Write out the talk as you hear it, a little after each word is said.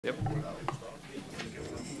Yep.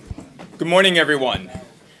 Good morning, everyone.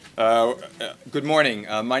 Good morning.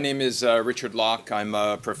 My name is Richard Locke. I'm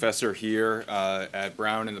a professor here at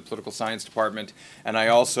Brown in the Political Science Department, and I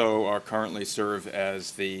also currently serve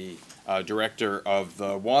as the director of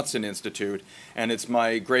the Watson Institute. And it's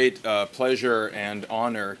my great pleasure and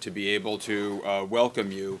honor to be able to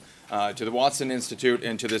welcome you to the Watson Institute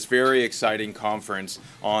and to this very exciting conference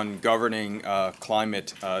on governing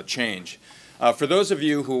climate change. For those of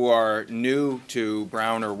you who are new to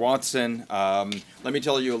Brown or Watson, let me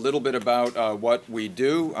tell you a little bit about what we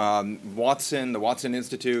do. The Watson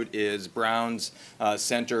Institute is Brown's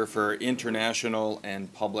Center for International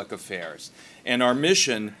and Public Affairs. And our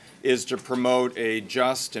mission is to promote a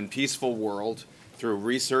just and peaceful world through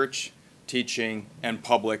research, teaching, and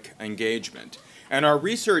public engagement. And our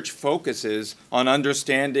research focuses on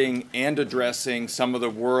understanding and addressing some of the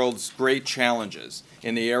world's great challenges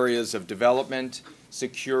in the areas of development,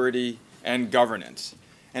 security, and governance.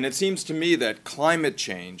 And it seems to me that climate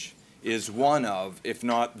change is one of, if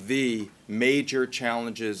not the, major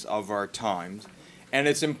challenges of our times. And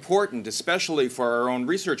it's important, especially for our own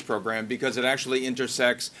research program, because it actually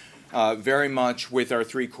intersects very much with our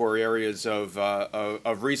three core areas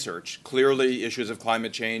of research. Clearly, issues of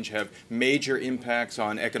climate change have major impacts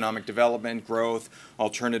on economic development, growth,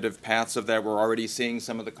 alternative paths of that. We're already seeing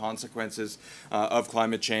some of the consequences of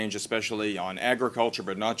climate change, especially on agriculture,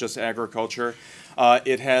 but not just agriculture.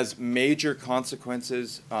 It has major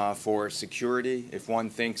consequences for security. If one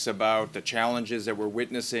thinks about the challenges that we're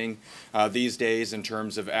witnessing these days in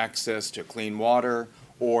terms of access to clean water,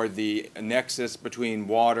 or the nexus between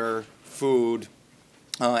water, food,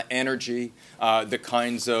 energy, the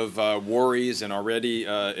kinds of worries and already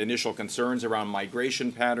initial concerns around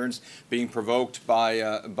migration patterns being provoked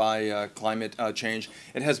by climate change.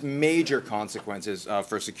 It has major consequences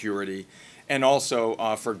for security and also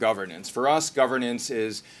for governance. For us, governance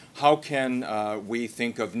is how can we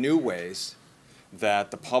think of new ways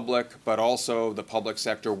that the public, but also the public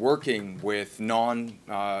sector working with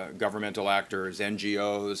non-governmental actors,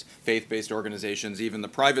 NGOs, faith-based organizations, even the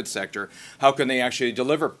private sector, how can they actually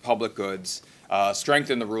deliver public goods,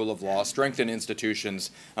 strengthen the rule of law, strengthen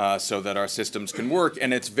institutions so that our systems can work.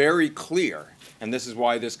 And it's very clear, and this is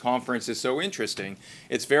why this conference is so interesting,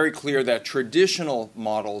 it's very clear that traditional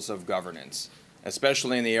models of governance,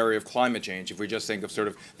 especially in the area of climate change, if we just think of sort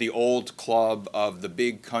of the old club of the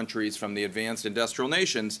big countries from the advanced industrial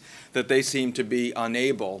nations, that they seem to be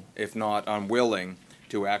unable, if not unwilling,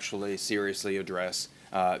 to actually seriously address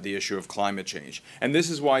the issue of climate change. And this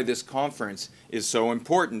is why this conference is so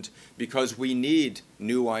important, because we need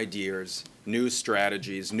new ideas, new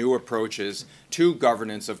strategies, new approaches to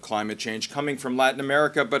governance of climate change coming from Latin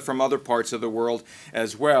America, but from other parts of the world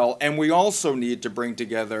as well. And we also need to bring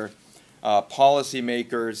together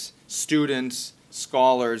policymakers, students,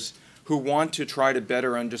 scholars who want to try to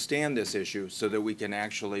better understand this issue so that we can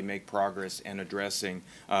actually make progress in addressing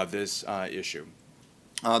this issue.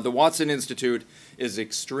 The Watson Institute is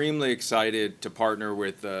extremely excited to partner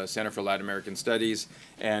with the Center for Latin American Studies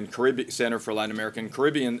and Center for Latin American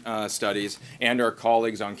Caribbean Studies and our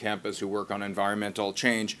colleagues on campus who work on environmental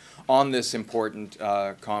change on this important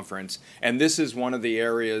conference. And this is one of the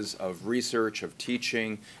areas of research, of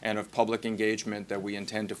teaching, and of public engagement that we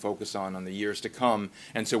intend to focus on the years to come.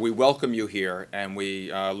 And so we welcome you here, and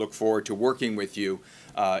we look forward to working with you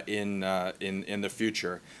in the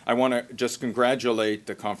future. I want to just congratulate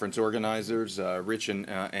the conference organizers, Rich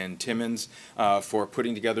and Timmons, for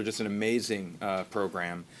putting together just an amazing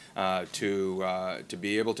program to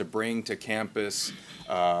be able to bring to campus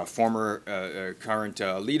former current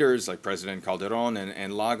leaders like President Calderón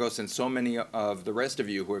and Lagos, and so many of the rest of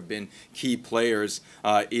you who have been key players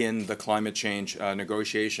in the climate change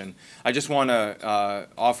negotiation. I just want to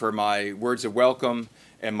offer my words of welcome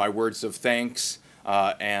and my words of thanks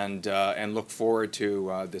and look forward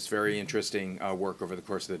to this very interesting work over the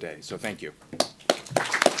course of the day. So thank you.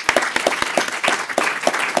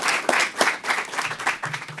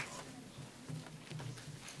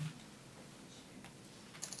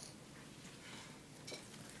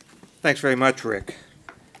 Thanks very much, Rick.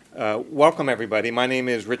 Welcome, everybody. My name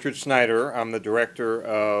is Richard Snyder. I'm the director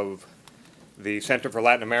of the Center for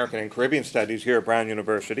Latin American and Caribbean Studies here at Brown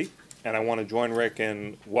University. And I want to join Rick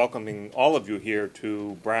in welcoming all of you here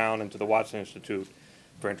to Brown and to the Watson Institute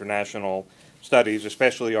for International Studies,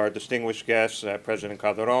 especially our distinguished guests, President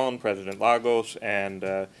Calderón, President Lagos,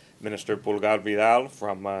 and Minister Pulgar-Vidal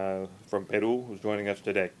from Peru, who's joining us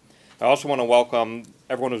today. I also want to welcome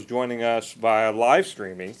everyone who's joining us via live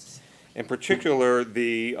streaming, in particular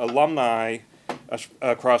the alumni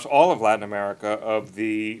across all of Latin America of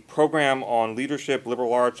the Program on Leadership,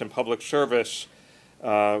 Liberal Arts, and Public Service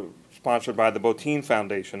sponsored by the Botín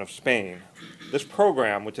Foundation of Spain. This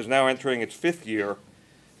program, which is now entering its 5th year,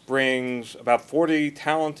 brings about 40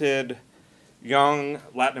 talented young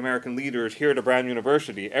Latin American leaders here to Brown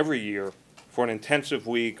University every year for an intensive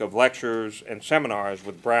week of lectures and seminars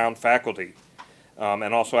with Brown faculty,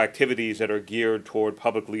 and also activities that are geared toward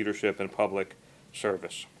public leadership and public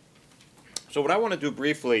service. So what I want to do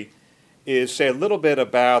briefly is say a little bit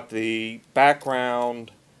about the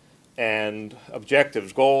background and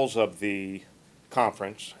objectives, goals of the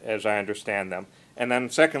conference as I understand them. And then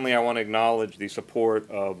secondly, I want to acknowledge the support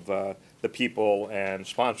of the people and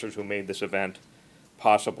sponsors who made this event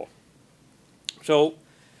possible. So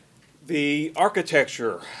the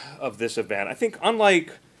architecture of this event, I think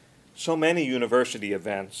unlike so many university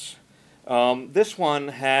events, this one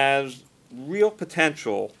has real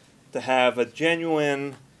potential to have a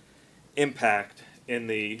genuine impact in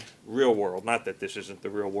the real world. Not that this isn't the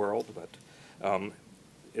real world, but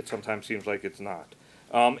it sometimes seems like it's not.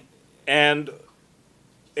 And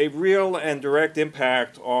a real and direct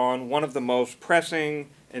impact on one of the most pressing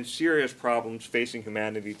and serious problems facing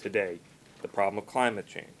humanity today, the problem of climate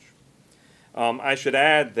change. I should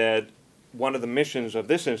add that one of the missions of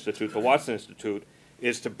this institute, the Watson Institute,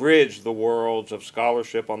 is to bridge the worlds of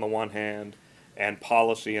scholarship on the one hand and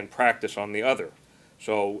policy and practice on the other.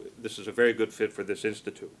 So this is a very good fit for this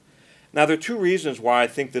institute. Now, there are 2 reasons why I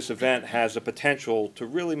think this event has the potential to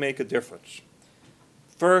really make a difference.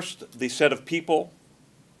 First, the set of people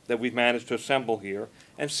that we've managed to assemble here,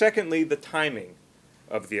 and secondly, the timing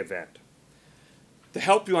of the event. To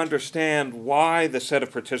help you understand why the set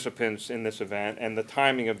of participants in this event and the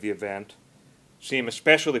timing of the event seem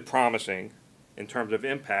especially promising in terms of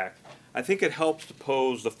impact, I think it helps to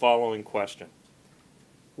pose the following question.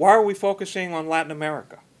 Why are we focusing on Latin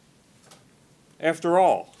America? After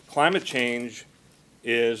all, climate change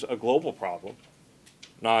is a global problem,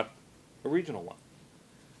 not a regional one.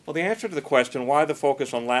 Well, the answer to the question, why the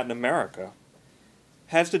focus on Latin America,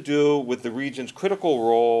 has to do with the region's critical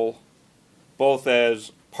role both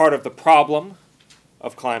as part of the problem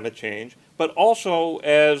of climate change, but also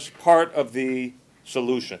as part of the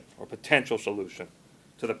solution or potential solution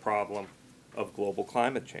to the problem of global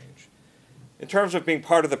climate change. In terms of being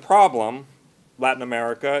part of the problem, Latin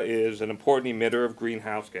America is an important emitter of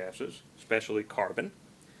greenhouse gases, especially carbon.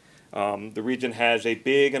 The region has a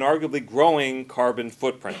big and arguably growing carbon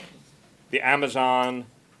footprint. The Amazon,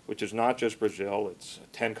 which is not just Brazil, it's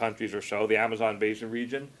 10 countries or so, the Amazon Basin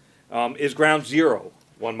region, is ground zero,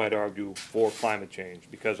 one might argue, for climate change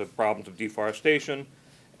because of problems of deforestation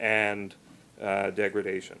and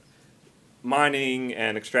degradation. Mining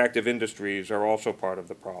and extractive industries are also part of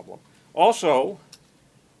the problem. Also,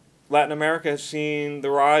 Latin America has seen the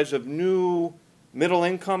rise of new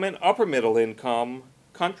middle-income and upper-middle-income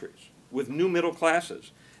countries with new middle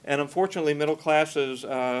classes. And unfortunately, middle classes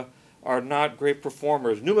are not great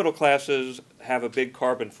performers. New middle classes have a big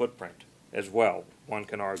carbon footprint as well, one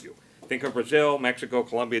can argue. Think of Brazil, Mexico,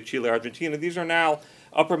 Colombia, Chile, Argentina. These are now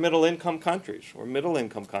upper-middle-income countries or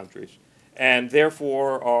middle-income countries, and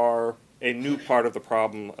therefore are a new part of the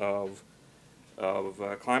problem of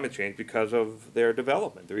climate change because of their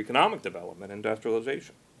development, their economic development,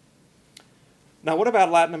 industrialization. Now, what about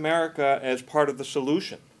Latin America as part of the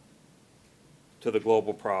solution to the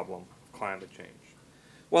global problem of climate change?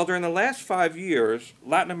 Well, during the last 5 years,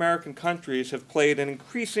 Latin American countries have played an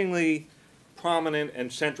increasingly prominent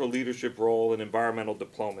and central leadership role in environmental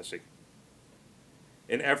diplomacy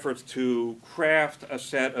in efforts to craft a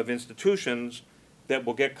set of institutions that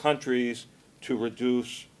will get countries to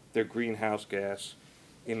reduce their greenhouse gas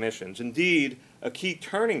emissions. Indeed, a key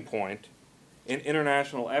turning point in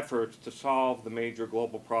international efforts to solve the major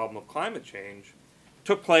global problem of climate change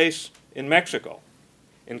took place in Mexico,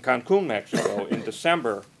 in Cancun, Mexico, in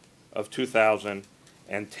December of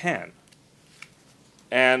 2010.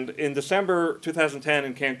 And in December 2010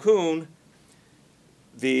 in Cancun,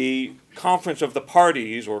 the Conference of the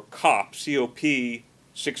Parties, or COP, COP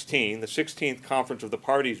 16, the 16th Conference of the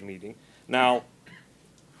Parties meeting. Now,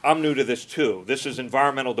 I'm new to this too. This is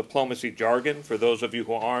environmental diplomacy jargon for those of you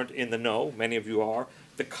who aren't in the know. Many of you are.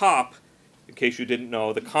 The COP, in case you didn't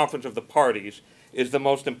know, the Conference of the Parties, is the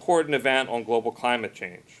most important event on global climate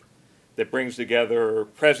change that brings together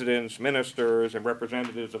presidents, ministers, and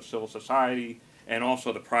representatives of civil society and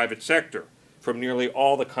also the private sector from nearly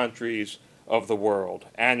all the countries of the world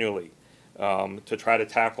annually to try to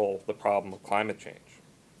tackle the problem of climate change.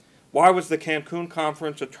 Why was the Cancun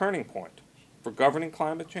conference a turning point for governing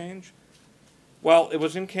climate change? Well, it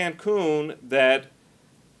was in Cancun that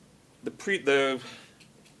the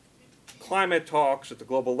climate talks at the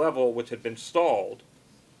global level, which had been stalled,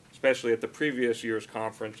 especially at the previous year's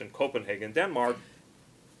conference in Copenhagen, Denmark,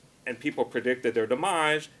 and people predicted their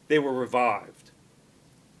demise, they were revived.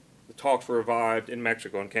 The talks were revived in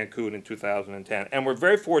Mexico, in Cancun in 2010. And we're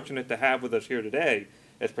very fortunate to have with us here today,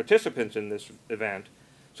 as participants in this event,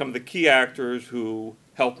 some of the key actors who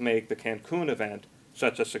helped make the Cancun event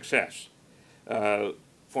such a success.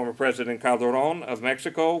 Former President Calderón of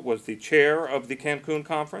Mexico was the chair of the Cancun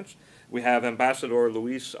conference. We have Ambassador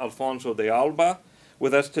Luis Alfonso de Alba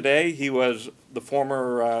with us today. He was the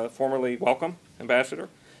formerly, welcome, Ambassador,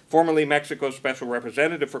 formerly Mexico's special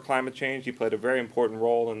representative for climate change. He played a very important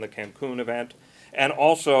role in the Cancun event. And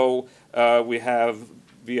also, we have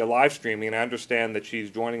via live streaming, and I understand that she's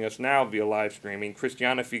joining us now via live streaming,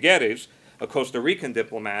 Christiana Figueres, a Costa Rican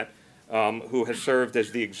diplomat who has served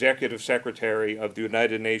as the Executive Secretary of the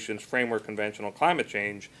United Nations Framework Convention on Climate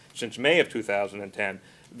Change since May of 2010.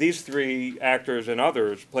 These three actors and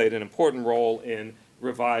others played an important role in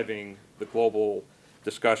reviving the global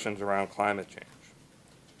discussions around climate change.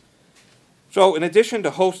 So in addition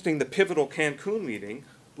to hosting the pivotal Cancun meeting,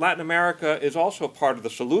 Latin America is also part of the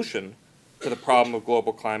solution to the problem of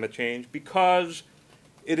global climate change because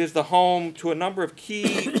it is the home to a number of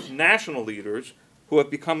key national leaders who have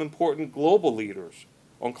become important global leaders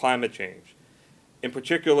on climate change. In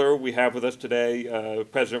particular, we have with us today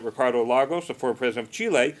President Ricardo Lagos, the former president of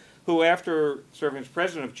Chile, who after serving as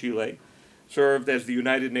president of Chile, served as the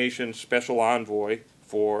United Nations Special Envoy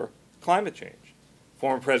for climate change.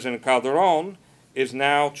 Former President Calderón is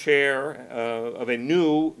now chair of a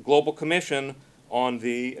new global commission on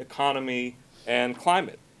the economy and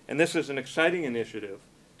climate. And this is an exciting initiative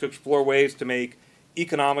to explore ways to make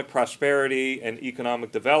economic prosperity and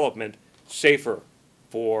economic development safer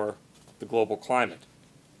for the global climate.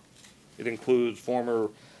 It includes former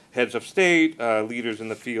heads of state, leaders in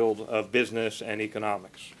the field of business and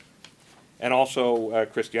economics. And also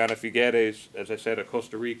Christiana Figueres, as I said, a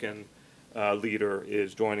Costa Rican leader,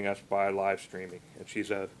 is joining us by live streaming. And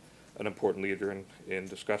she's an important leader in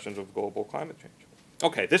discussions of global climate change.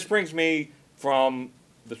 Okay, this brings me from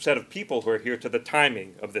the set of people who are here to the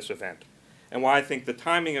timing of this event, and why I think the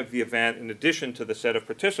timing of the event, in addition to the set of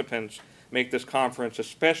participants, make this conference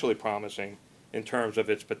especially promising in terms of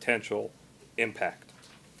its potential impact.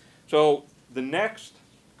 So the next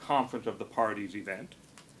Conference of the Parties event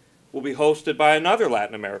will be hosted by another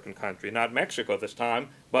Latin American country, not Mexico this time,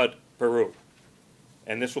 but Peru.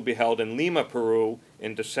 And this will be held in Lima, Peru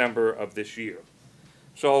in December of this year.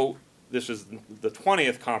 So this is the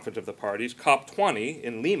 20th Conference of the Parties. COP20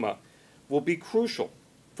 in Lima will be crucial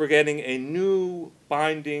for getting a new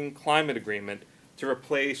binding climate agreement to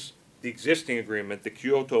replace the existing agreement, the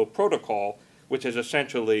Kyoto Protocol, which has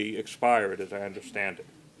essentially expired, as I understand it.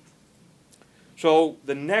 So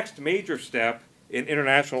the next major step in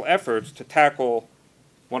international efforts to tackle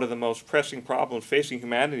one of the most pressing problems facing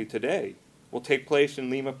humanity today will take place in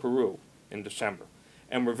Lima, Peru in December.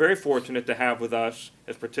 And we're very fortunate to have with us,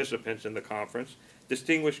 as participants in the conference,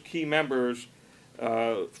 distinguished key members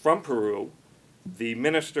from Peru, the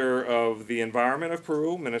Minister of the Environment of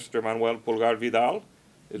Peru, Minister Manuel Pulgar-Vidal,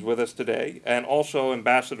 is with us today, and also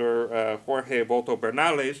Ambassador Jorge Boto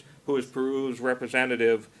Bernales, who is Peru's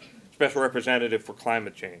special representative for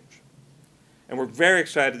climate change. And we're very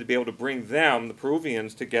excited to be able to bring them, the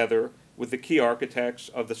Peruvians, together with the key architects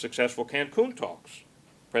of the successful Cancun talks,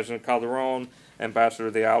 President Calderón, Ambassador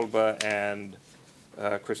de Alba, and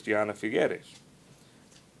Christiana Figueres.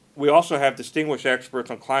 We also have distinguished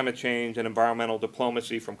experts on climate change and environmental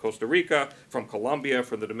diplomacy from Costa Rica, from Colombia,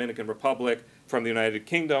 from the Dominican Republic, from the United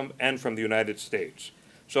Kingdom, and from the United States.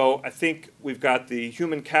 So I think we've got the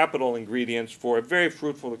human capital ingredients for a very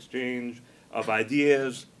fruitful exchange of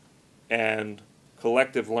ideas and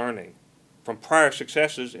collective learning from prior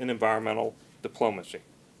successes in environmental diplomacy.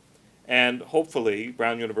 And hopefully,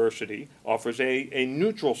 Brown University offers a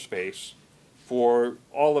neutral space for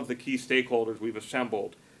all of the key stakeholders we've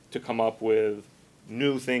assembled to come up with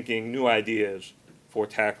new thinking, new ideas for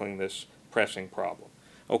tackling this pressing problem.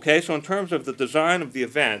 Okay, so in terms of the design of the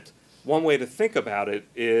event, one way to think about it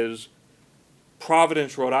is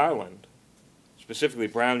Providence, Rhode Island, specifically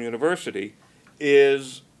Brown University,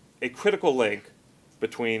 is a critical link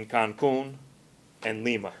between Cancun and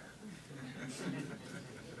Lima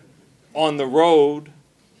on the road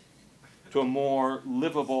to a more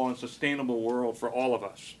livable and sustainable world for all of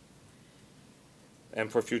us and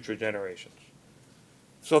for future generations.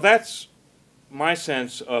 So that's my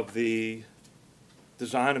sense of the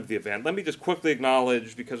design of the event. Let me just quickly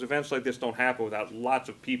acknowledge, because events like this don't happen without lots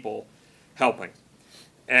of people helping.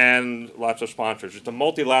 and lots of sponsors. It's a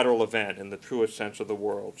multilateral event in the truest sense of the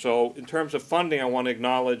word. So in terms of funding, I want to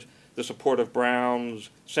acknowledge the support of Brown's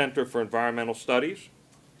Center for Environmental Studies,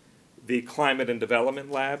 the Climate and Development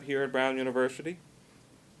Lab here at Brown University,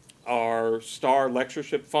 our STAR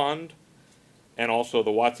Lectureship Fund, and also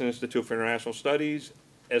the Watson Institute for International Studies,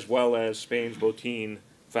 as well as Spain's Botín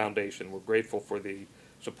Foundation. We're grateful for the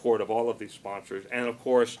support of all of these sponsors, and of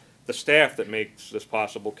course, the staff that makes this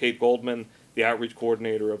possible. Kate Goldman, the outreach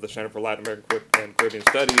coordinator of the Center for Latin American and Caribbean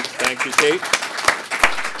Studies. Thank you, Kate.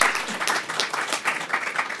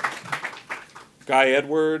 Guy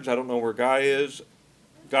Edwards, I don't know where Guy is.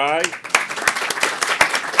 Guy?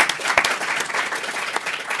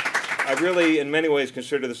 I really, in many ways,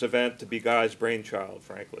 consider this event to be Guy's brainchild,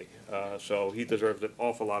 frankly. So he deserves an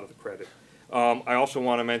awful lot of the credit. I also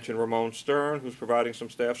want to mention Ramon Stern, who's providing some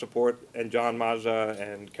staff support, and John Mazza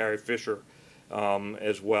and Carrie Fisher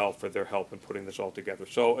as well for their help in putting this all together.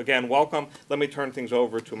 So again, welcome. Let me turn things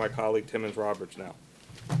over to my colleague Timmons Roberts now.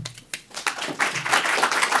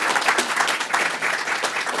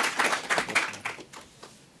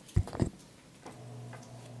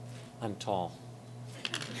 I'm tall.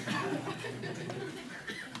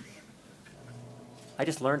 I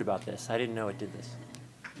just learned about this. I didn't know it did this.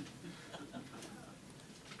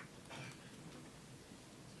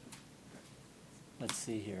 Let's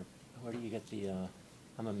see here. Where do you get the,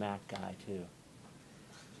 I'm a Mac guy too.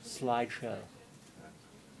 Slideshow.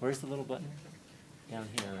 Where's the little button? Down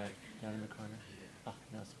here, right? Down in the corner? Oh,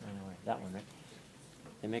 no, it's right away. That one, right?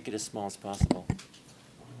 They make it as small as possible.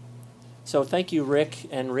 So thank you, Rick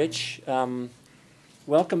and Rich.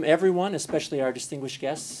 Welcome everyone, especially our distinguished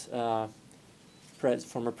guests.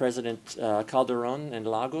 Former President Calderón and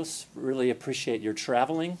Lagos. Really appreciate your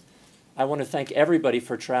traveling. I want to thank everybody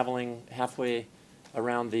for traveling halfway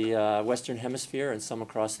around the Western Hemisphere and some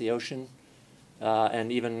across the ocean.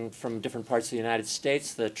 And even from different parts of the United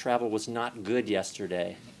States, the travel was not good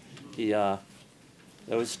yesterday.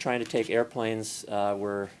 Those trying to take airplanes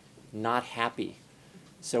were not happy.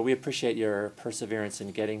 So we appreciate your perseverance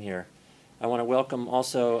in getting here. I want to welcome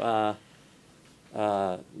also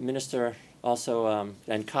Minister,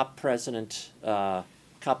 and COP President,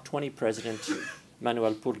 COP20 President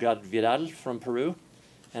Manuel Pulgar-Vidal from Peru,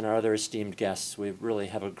 and our other esteemed guests. We really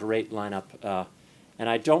have a great lineup. And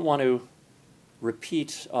I don't want to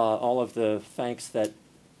repeat all of the thanks that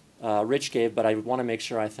Rich gave, but I want to make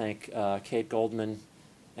sure I thank Kate Goldman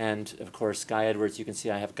and, of course, Guy Edwards. You can see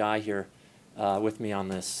I have Guy here with me on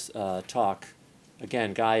this talk.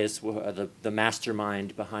 Again, Guy is the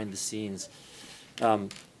mastermind behind the scenes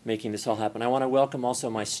making this all happen. I want to welcome also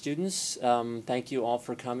my students. Thank you all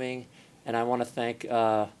for coming. And I want to thank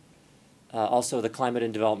also the Climate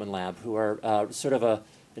and Development Lab, who are sort of an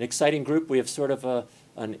exciting group. We have sort of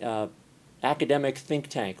an academic think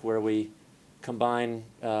tank where we combine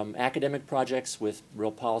academic projects with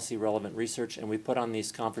real policy relevant research, and we put on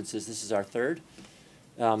these conferences. This is our third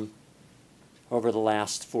over the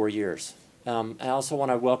last 4 years. I also want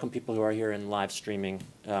to welcome people who are here in live streaming.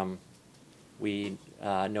 We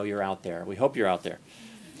know you're out there. We hope you're out there.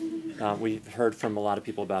 We've heard from a lot of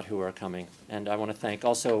people about who are coming. And I want to thank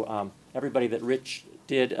also everybody that Rich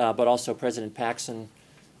did, but also President Paxson,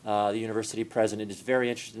 the university president, is very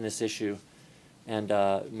interested in this issue and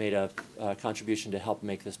made a contribution to help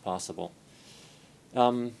make this possible.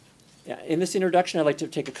 In this introduction, I'd like to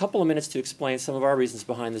take a couple of minutes to explain some of our reasons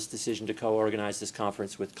behind this decision to co-organize this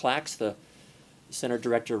conference with CLACS. The Center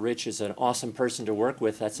Director, Rich, is an awesome person to work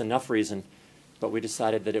with. That's enough reason. But we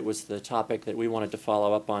decided that it was the topic that we wanted to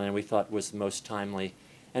follow up on and we thought was the most timely,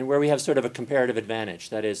 and where we have sort of a comparative advantage.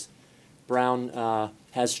 That is, Brown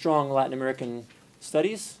has strong Latin American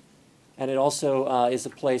studies, and it also is a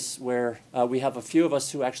place where we have a few of us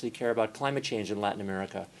who actually care about climate change in Latin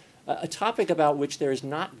America, a topic about which there is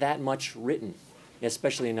not that much written,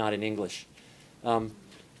 especially not in English.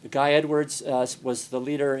 Guy Edwards was the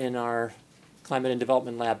leader in our Climate and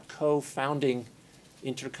Development Lab co-founding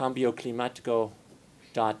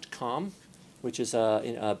intercambioclimático.com, which is a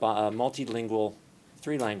multilingual,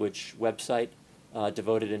 three-language website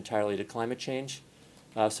devoted entirely to climate change.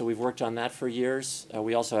 So we've worked on that for years.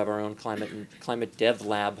 We also have our own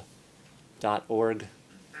climatedevlab.org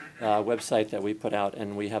website that we put out,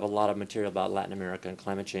 and we have a lot of material about Latin America and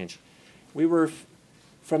climate change. We were,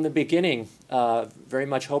 from the beginning, very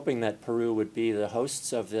much hoping that Peru would be the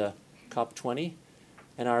hosts of the COP20.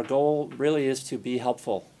 And our goal really is to be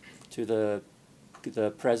helpful to the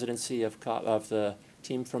presidency of the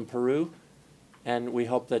team from Peru, and we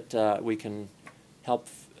hope that we can help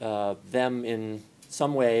them in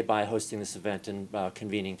some way by hosting this event and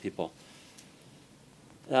convening people.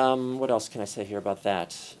 What else can I say here about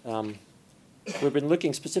that? We've been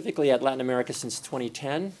looking specifically at Latin America since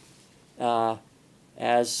 2010,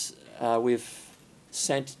 as we've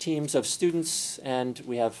sent teams of students, and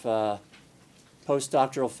we have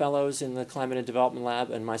postdoctoral fellows in the Climate and Development Lab,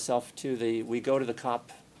 and myself to we go to the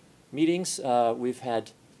COP meetings. We've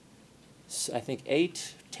had, I think,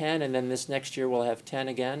 8, 10, and then this next year we'll have 10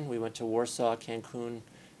 again. We went to Warsaw, Cancun,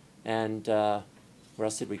 and where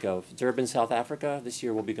else did we go? Durban, South Africa. This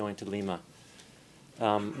year we'll be going to Lima.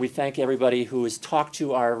 We thank everybody who has talked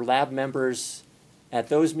to our lab members at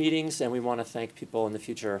those meetings, and we want to thank people in the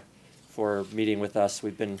future for meeting with us.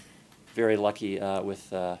 We've been very lucky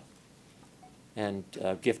and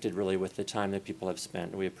gifted, really, with the time that people have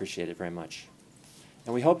spent. We appreciate it very much.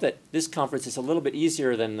 And we hope that this conference is a little bit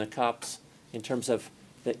easier than the COPs in terms of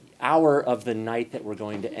the hour of the night that we're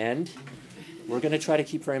going to end. We're going to try to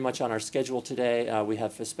keep very much on our schedule today. We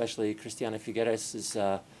have especially Cristiana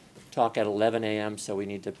Figueres' talk at 11 a.m., so we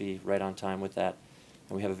need to be right on time with that.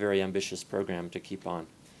 And we have a very ambitious program to keep on.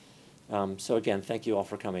 So again, thank you all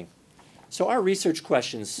for coming. So our research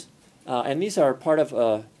questions, and these are part of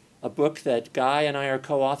a book that Guy and I are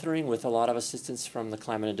co-authoring with a lot of assistance from the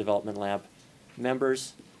Climate and Development Lab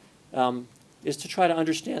members, is to try to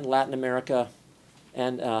understand Latin America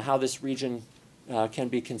and how this region can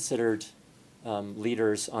be considered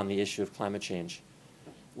leaders on the issue of climate change.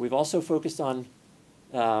 We've also focused on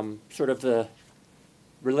sort of the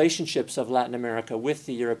relationships of Latin America with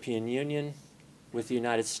the European Union, with the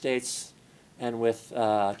United States, and with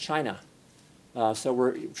China. So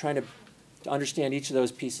we're trying to understand each of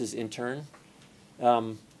those pieces in turn.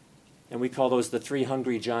 And we call those the three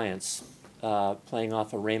hungry giants, playing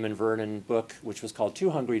off a Raymond Vernon book, which was called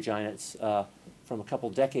Two Hungry Giants from a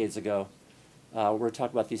couple decades ago. We're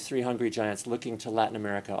talking about these three hungry giants looking to Latin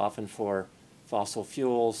America, often for fossil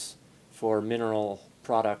fuels, for mineral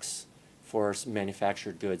products, for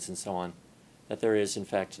manufactured goods, and so on. That there is, in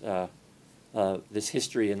fact, this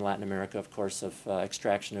history in Latin America, of course, of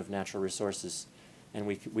extraction of natural resources. And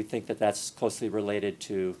we think that that's closely related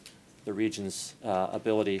to the region's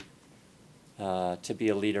ability to be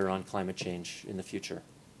a leader on climate change in the future.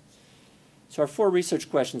 So our 4 research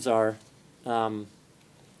questions are,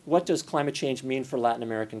 what does climate change mean for Latin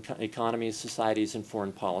American economies, societies, and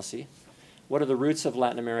foreign policy? What are the roots of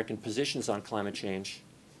Latin American positions on climate change?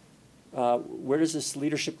 Where does this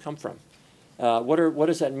leadership come from? What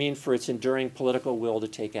does that mean for its enduring political will to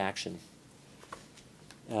take action?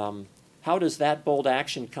 How does that bold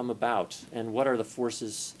action come about, and what are the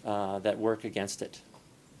forces that work against it?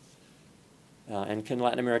 And can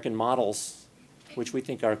Latin American models, which we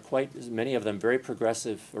think are quite, many of them, very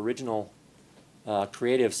progressive, original,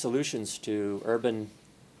 creative solutions to urban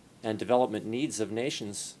and development needs of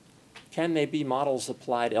nations, can they be models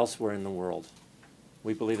applied elsewhere in the world?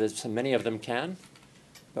 We believe that so many of them can,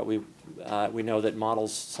 but we know that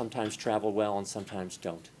models sometimes travel well and sometimes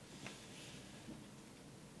don't.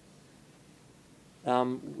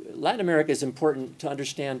 Latin America is important to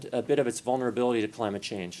understand a bit of its vulnerability to climate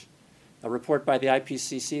change. A report by the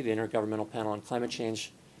IPCC, the Intergovernmental Panel on Climate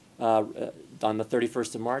Change, on the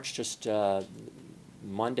 31st of March, just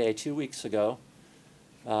Monday, 2 weeks ago,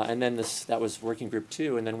 and then that was Working Group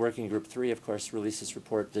 2, and then Working Group 3, of course, released this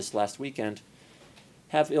report this last weekend,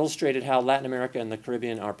 have illustrated how Latin America and the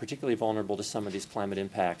Caribbean are particularly vulnerable to some of these climate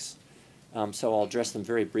impacts. So I'll address them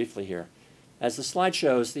very briefly here. As the slide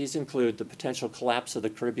shows, these include the potential collapse of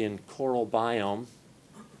the Caribbean coral biome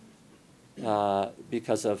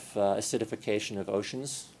because of acidification of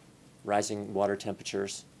oceans, rising water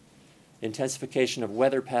temperatures, intensification of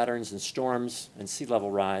weather patterns and storms, and sea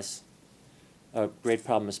level rise, a great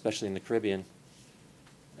problem especially in the Caribbean,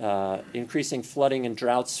 increasing flooding and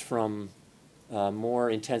droughts from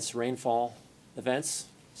more intense rainfall events,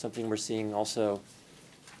 something we're seeing also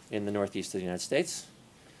in the northeast of the United States,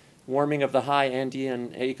 warming of the high Andean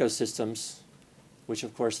ecosystems, which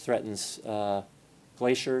of course threatens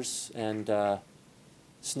glaciers and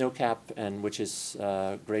snowcap, and which is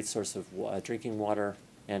a great source of drinking water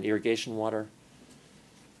and irrigation water.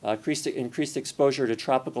 Increased exposure to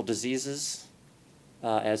tropical diseases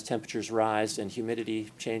as temperatures rise and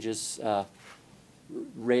humidity changes,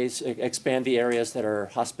 expand the areas that are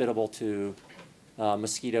hospitable to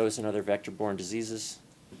mosquitoes and other vector-borne diseases.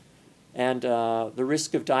 And the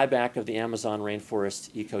risk of dieback of the Amazon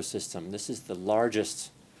rainforest ecosystem. This is the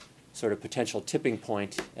largest sort of potential tipping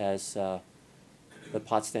point, as the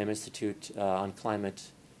Potsdam Institute on Climate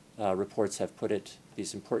reports have put it,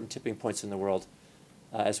 these important tipping points in the world,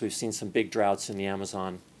 as we've seen some big droughts in the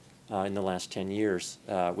Amazon in the last 10 years,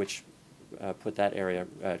 which put that area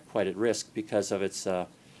quite at risk because of its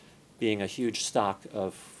being a huge stock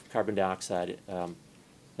of carbon dioxide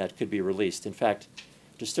that could be released. In fact,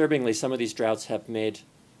 disturbingly, some of these droughts have made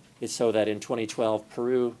it so that in 2012,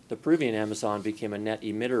 the Peruvian Amazon became a net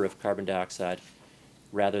emitter of carbon dioxide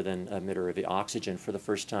rather than emitter of the oxygen for the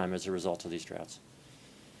first time as a result of these droughts.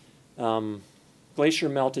 Glacier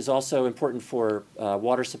melt is also important for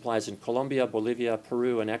water supplies in Colombia, Bolivia,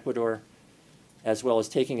 Peru, and Ecuador, as well as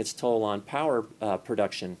taking its toll on power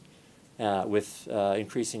production with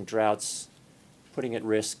increasing droughts, putting at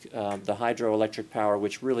risk the hydroelectric power,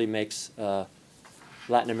 which really makes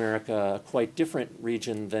Latin America a quite different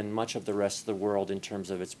region than much of the rest of the world in terms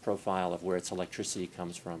of its profile of where its electricity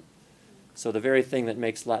comes from. So the very thing that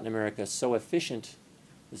makes Latin America so efficient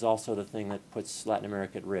is also the thing that puts Latin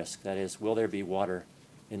America at risk. That is, will there be water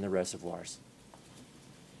in the reservoirs?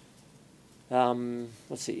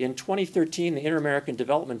 Let's see. In 2013, the Inter-American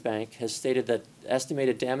Development Bank has stated that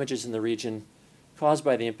estimated damages in the region caused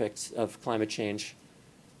by the impacts of climate change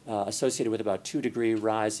associated with about 2-degree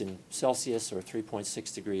rise in Celsius or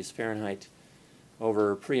 3.6 degrees Fahrenheit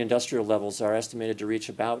over pre-industrial levels are estimated to reach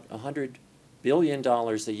about $100 billion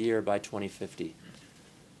a year by 2050.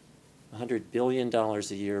 $100 billion a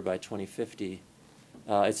year by 2050.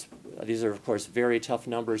 These are, of course, very tough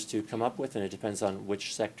numbers to come up with, and it depends on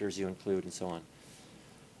which sectors you include and so on.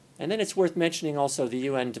 And then it's worth mentioning also the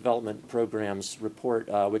UN Development Program's report,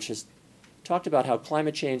 which has talked about how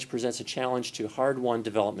climate change presents a challenge to hard-won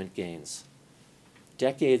development gains.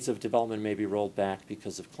 Decades of development may be rolled back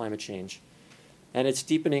because of climate change, and it's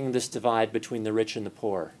deepening this divide between the rich and the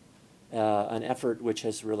poor, an effort which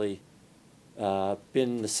has really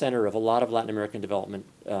been the center of a lot of Latin American development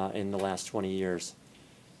in the last 20 years.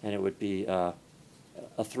 And it would be a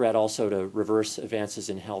threat also to reverse advances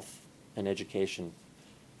in health and education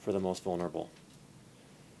for the most vulnerable.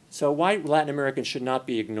 So why Latin Americans should not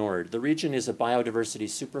be ignored? The region is a biodiversity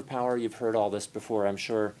superpower. You've heard all this before, I'm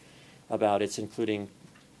sure, about its including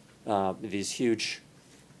these huge,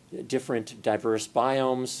 different, diverse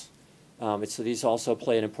biomes. So these also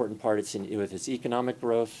play an important part with its economic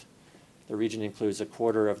growth. The region includes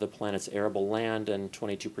 1/4 of the planet's arable land and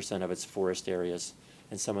 22% of its forest areas,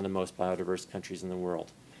 and some of the most biodiverse countries in the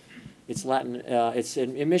world. Its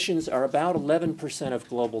emissions are about 11% of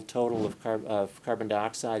global total of carbon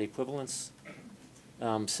dioxide equivalents.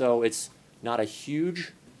 So it's not a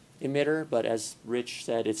huge emitter, but as Rich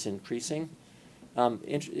said, it's increasing.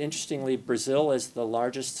 Interestingly, Brazil is the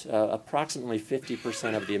largest, approximately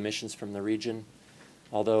 50% of the emissions from the region,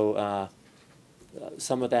 although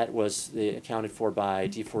some of that was accounted for by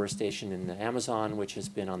deforestation in the Amazon, which has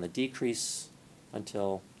been on the decrease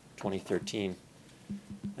until 2013.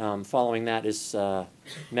 Following that is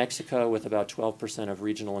Mexico with about 12% of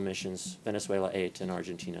regional emissions, Venezuela 8%, and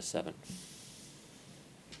Argentina 7%.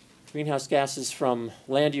 Greenhouse gases from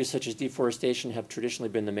land use such as deforestation have traditionally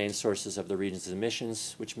been the main sources of the region's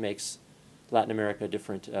emissions, which makes Latin America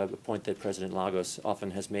different, a point that President Lagos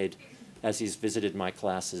often has made as he's visited my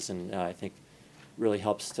classes, and I think really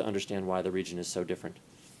helps to understand why the region is so different.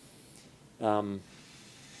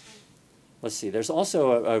 Let's see, there's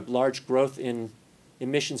also a large growth in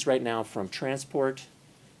emissions right now from transport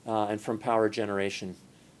and from power generation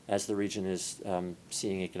as the region is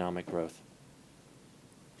seeing economic growth.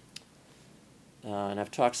 And I've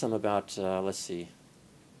talked some about, let's see,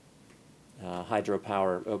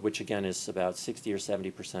 hydropower, which again is about 60 or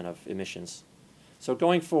 70% of emissions. So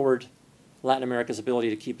going forward, Latin America's ability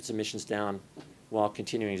to keep its emissions down while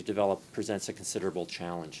continuing to develop presents a considerable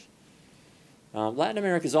challenge. Latin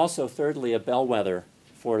America is also, thirdly, a bellwether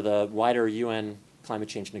for the wider UN climate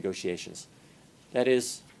change negotiations. That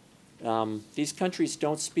is, these countries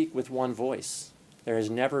don't speak with one voice. There has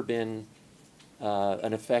never been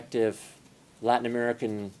an effective Latin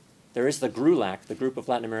American, there is the GRULAC, the Group of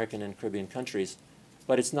Latin American and Caribbean Countries,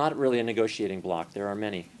 but it's not really a negotiating bloc. There are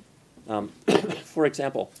many. For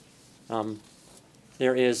example,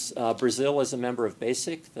 there is Brazil is a member of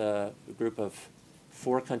BASIC, the group of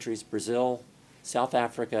 4 countries, Brazil, South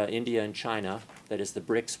Africa, India, and China, that is the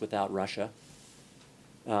BRICS without Russia.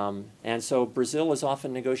 And so Brazil is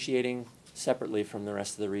often negotiating separately from the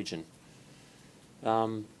rest of the region.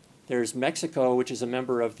 There's Mexico, which is a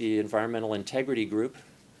member of the Environmental Integrity Group,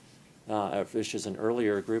 which is an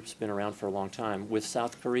earlier group, it's been around for a long time, with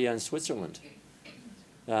South Korea and Switzerland.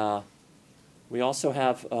 We also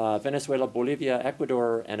have Venezuela, Bolivia,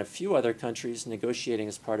 Ecuador, and a few other countries negotiating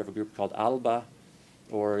as part of a group called ALBA,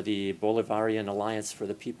 or the Bolivarian Alliance for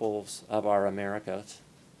the Peoples of Our Americas.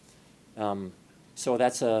 So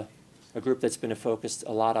that's a group that's been focused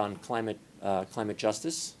a lot on climate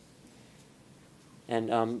justice.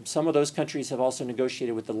 And some of those countries have also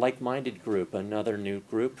negotiated with the like-minded group, another new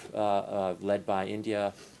group led by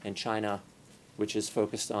India and China, which is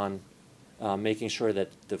focused on making sure that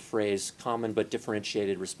the phrase common but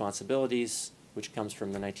differentiated responsibilities, which comes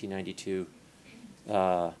from the 1992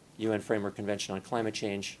 UN Framework Convention on Climate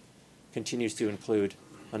Change, continues to include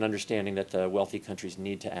an understanding that the wealthy countries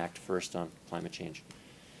need to act first on climate change.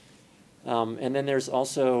 And then there's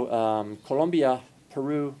also Colombia,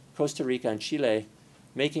 Peru, Costa Rica, and Chile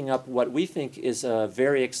making up what we think is a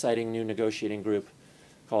very exciting new negotiating group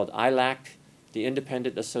called ILAC, the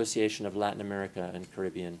Independent Association of Latin America and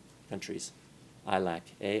Caribbean Countries. ILAC,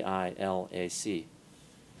 A-I-L-A-C.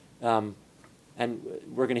 And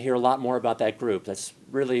we're going to hear a lot more about that group. That's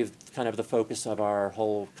really kind of the focus of our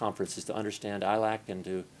whole conference, is to understand ILAC and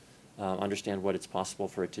to understand what it's possible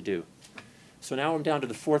for it to do. So now I'm down to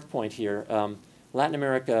the fourth point here. Latin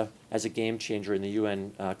America as a game changer in the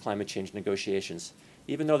UN climate change negotiations.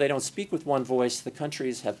 Even though they don't speak with one voice, the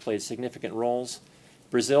countries have played significant roles.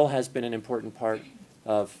 Brazil has been an important part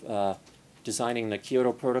of designing the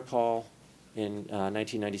Kyoto Protocol in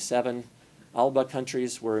 1997. ALBA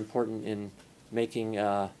countries were important in making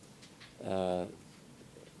the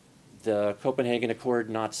Copenhagen Accord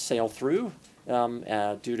not sail through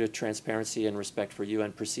due to transparency and respect for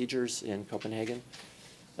UN procedures in Copenhagen.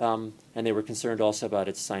 And they were concerned also about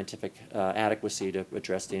its scientific adequacy to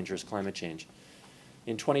address dangerous climate change.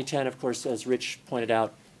 In 2010, of course, as Rich pointed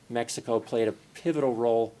out, Mexico played a pivotal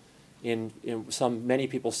role in many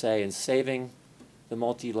people say, in saving the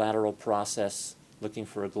multilateral process, looking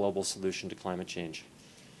for a global solution to climate change.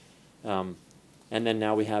 And then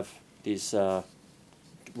now we have these,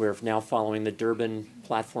 we're now following the Durban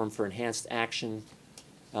Platform for Enhanced Action,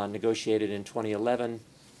 negotiated in 2011,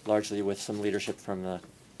 largely with some leadership from the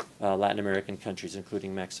Latin American countries,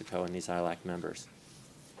 including Mexico and these ILAC members.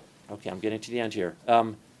 Okay, I'm getting to the end here.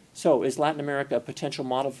 So is Latin America a potential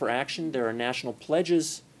model for action? There are national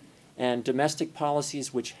pledges and domestic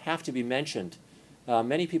policies which have to be mentioned.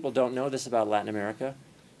 Many people don't know this about Latin America,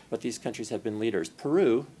 but these countries have been leaders.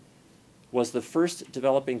 Peru was the first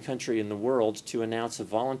developing country in the world to announce a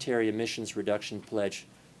voluntary emissions reduction pledge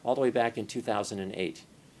all the way back in 2008,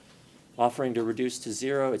 offering to reduce to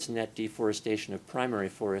zero its net deforestation of primary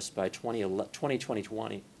forests by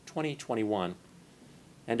 2021,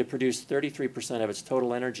 and to produce 33% of its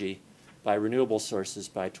total energy by renewable sources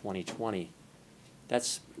by 2020.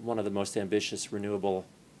 That's one of the most ambitious renewable,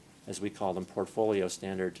 as we call them, portfolio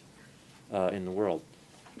standard in the world.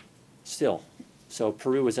 Still, so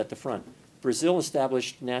Peru is at the front. Brazil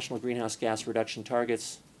established national greenhouse gas reduction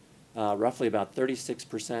targets, roughly about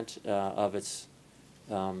 36% of its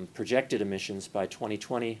projected emissions by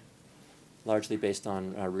 2020, largely based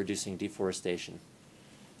on reducing deforestation.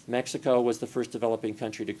 Mexico was the first developing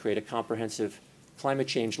country to create a comprehensive climate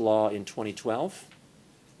change law in 2012,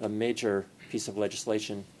 a major piece of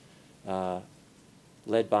legislation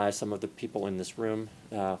led by some of the people in this room,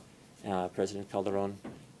 President Calderón,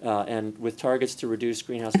 and with targets to reduce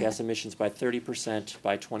greenhouse gas emissions by 30%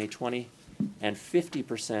 by 2020 and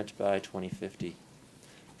 50% by 2050.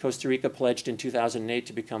 Costa Rica pledged in 2008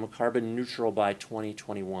 to become carbon neutral by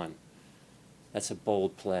 2021. That's a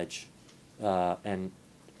bold pledge, and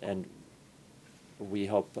we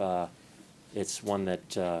hope it's one that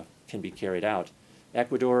can be carried out.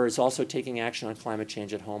 Ecuador is also taking action on climate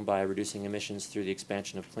change at home by reducing emissions through the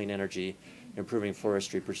expansion of clean energy, improving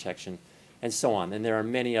forestry protection, and so on. And there are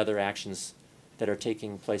many other actions that are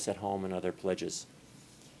taking place at home and other pledges.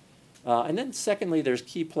 And then secondly, there's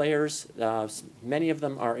key players. Many of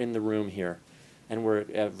them are in the room here, and we're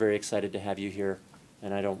very excited to have you here.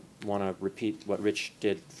 And I don't want to repeat what Rich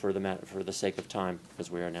did for the sake of time, because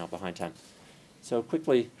we are now behind time. So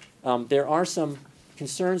quickly, there are some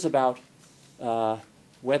concerns about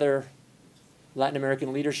whether Latin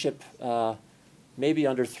American leadership may be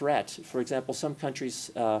under threat. For example, some countries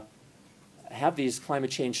have these climate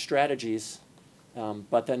change strategies,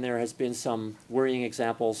 but then there has been some worrying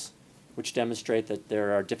examples which demonstrate that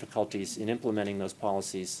there are difficulties in implementing those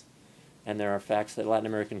policies, and there are facts that Latin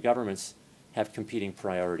American governments have competing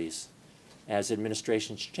priorities. As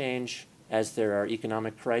administrations change, as there are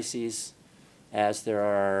economic crises, as there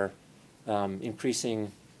are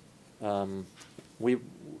increasing, we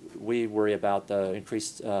worry about the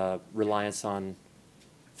increased reliance on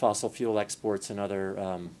fossil fuel exports and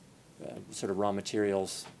other sort of raw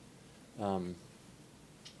materials,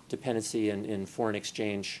 dependency in foreign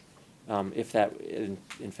exchange, if that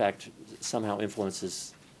in fact somehow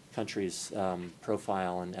influences countries'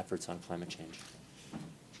 profile and efforts on climate change.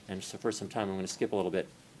 And so for some time, I'm going to skip a little bit.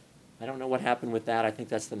 I don't know what happened with that. I think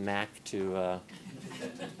that's the Mac to...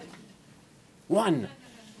 One.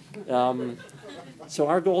 So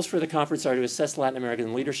our goals for the conference are to assess Latin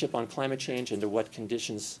American leadership on climate change and to what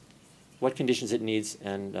conditions it needs,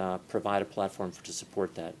 and provide a platform to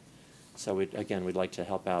support that. So again, we'd like to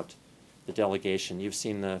help out the delegation. You've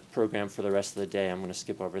seen the program for the rest of the day. I'm going to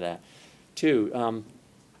skip over that. 2,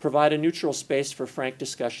 provide a neutral space for frank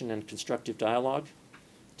discussion and constructive dialogue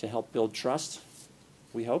to help build trust,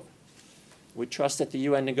 we hope. We trust that the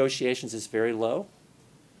UN negotiations is very low.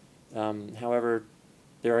 However,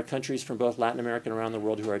 there are countries from both Latin America and around the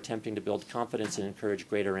world who are attempting to build confidence and encourage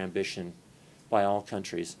greater ambition by all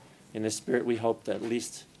countries. In this spirit, we hope that at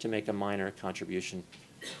least to make a minor contribution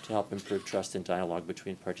to help improve trust and dialogue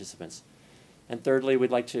between participants. And thirdly,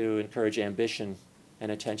 we'd like to encourage ambition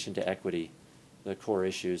and attention to equity, the core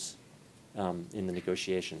issues in the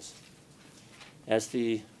negotiations. As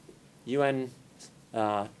the UN,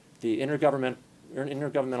 the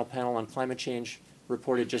Intergovernmental Panel on Climate Change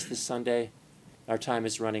reported just this Sunday, our time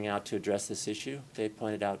is running out to address this issue. They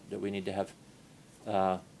pointed out that we need to have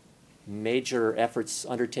major efforts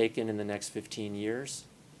undertaken in the next 15 years.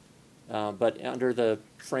 But under the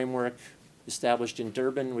framework established in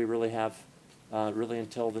Durban, we really have really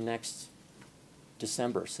until the next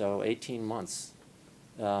December, so 18 months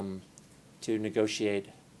to negotiate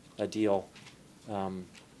a deal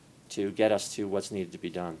to get us to what's needed to be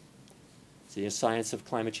done. The science of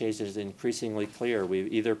climate change is increasingly clear. We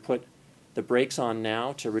either put the brakes on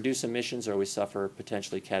now to reduce emissions, or we suffer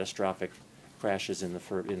potentially catastrophic crashes in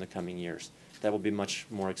the coming years. That will be much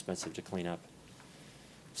more expensive to clean up.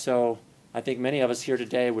 So I think many of us here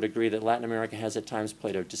today would agree that Latin America has at times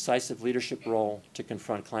played a decisive leadership role to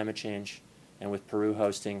confront climate change, and with Peru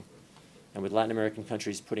hosting, and with Latin American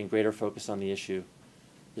countries putting greater focus on the issue,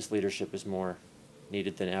 this leadership is more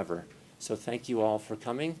needed than ever. So thank you all for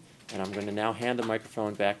coming, and I'm going to now hand the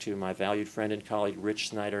microphone back to my valued friend and colleague, Rich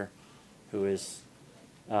Snyder, who is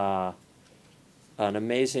an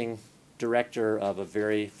amazing director of a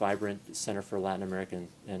very vibrant Center for Latin American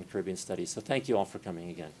and Caribbean Studies. So thank you all for coming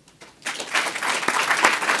again.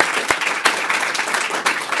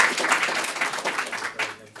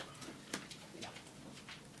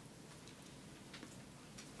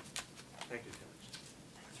 Thank you,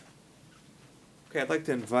 okay, I'd like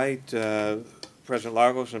to invite President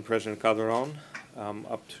Lagos and President Calderón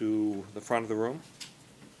up to the front of the room.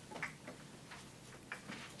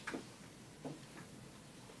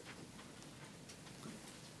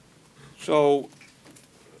 So,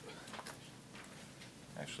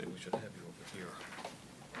 actually, we should have you over here.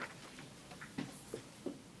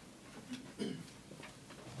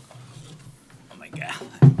 Oh my God.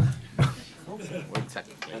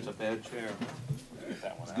 That's a bad chair.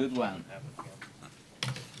 It's a good one.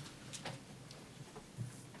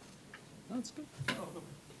 That's good.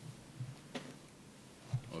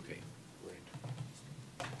 Okay. Great.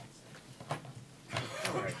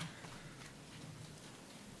 All right.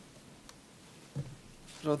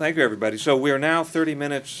 So thank you, everybody. So we are now 30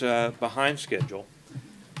 minutes behind schedule.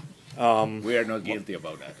 We are not guilty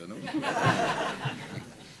about that, you know?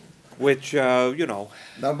 Which, you know.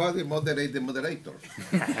 Nobody moderate the moderator.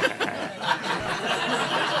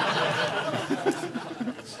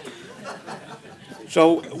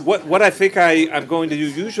 So what I think I'm going to do,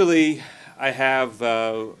 usually I have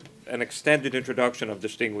an extended introduction of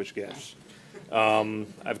distinguished guests.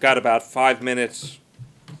 I've got about 5 minutes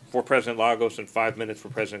for President Lagos and 5 minutes for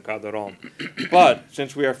President Calderón. But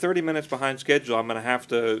since we are 30 minutes behind schedule, I'm going to have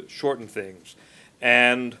to shorten things.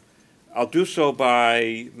 And I'll do so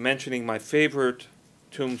by mentioning my favorite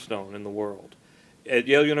tombstone in the world. At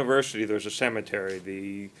Yale University, there's a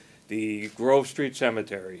cemetery, the Grove Street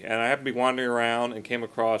Cemetery. And I happened to be wandering around and came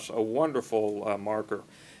across a wonderful marker.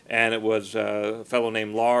 And it was a fellow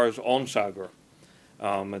named Lars Onsager,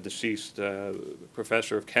 a deceased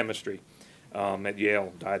professor of chemistry. At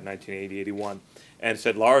Yale, died in 1980-81, and it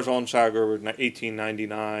said Lars Onsager, 1899,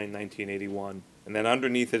 1981, and then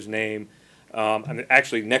underneath his name, and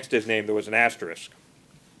actually next to his name there was an asterisk,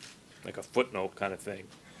 like a footnote kind of thing.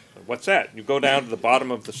 What's that? You go down to the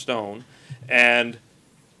bottom of the stone, and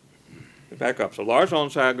back up. So Lars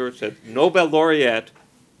Onsager said Nobel laureate,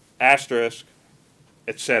 asterisk,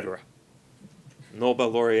 etc. Nobel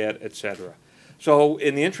laureate, etc. So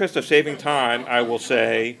in the interest of saving time, I will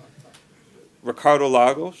say Ricardo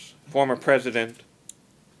Lagos, former president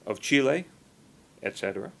of Chile,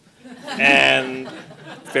 etc., and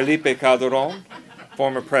Felipe Calderón,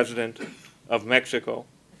 former president of Mexico,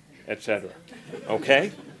 etc.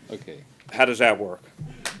 Okay? Okay. How does that work?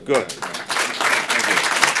 Good.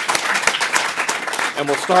 And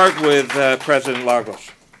we'll start with President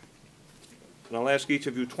Lagos. And I'll ask each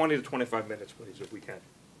of you 20 to 25 minutes, please, if we can.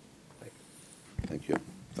 Thank you. Thank you.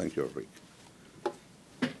 Thank you, Rick.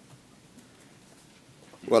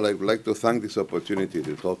 Well, I would like to thank this opportunity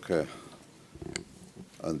to talk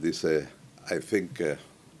on this, I think,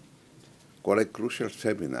 quite a crucial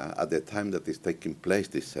seminar at the time that is taking place,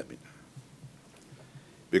 this seminar.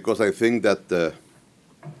 Because I think that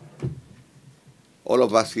all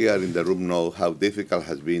of us here in the room know how difficult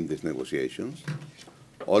has been these negotiations.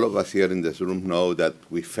 All of us here in this room know that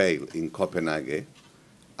we failed in Copenhagen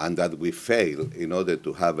and that we failed in order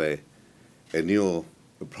to have a new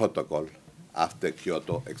protocol after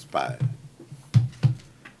Kyoto expired.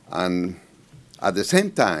 And at the same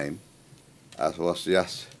time, as was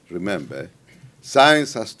just remembered,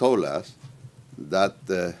 science has told us that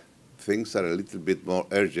things are a little bit more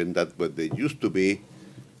urgent than what they used to be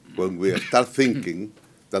when we start thinking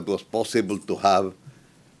that was possible to have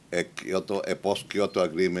a post-Kyoto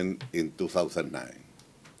agreement in 2009.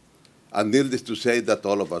 And needless to say that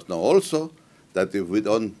all of us know also that if we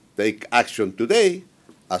don't take action today,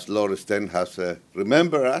 as Lord Sten has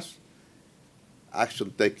remembered us,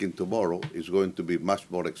 action taken tomorrow is going to be much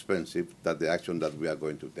more expensive than the action that we are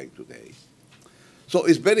going to take today. So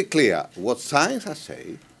it's very clear what science has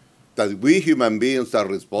said, that we human beings are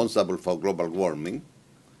responsible for global warming.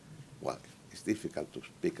 Well, it's difficult to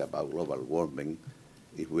speak about global warming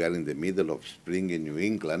if we are in the middle of spring in New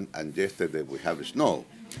England and yesterday we have snow.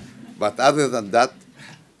 But other than that,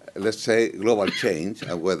 let's say global change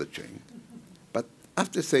and weather change. But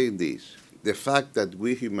after saying this, the fact that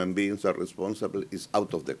we human beings are responsible is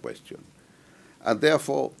out of the question. And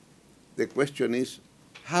therefore, the question is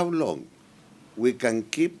how long we can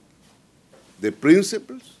keep the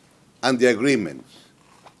principles and the agreements.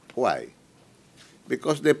 Why?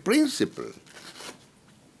 Because the principle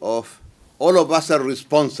of all of us are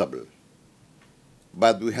responsible,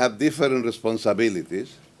 but we have different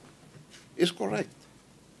responsibilities, is correct.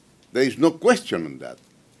 There is no question on that.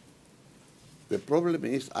 The problem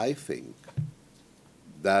is, I think,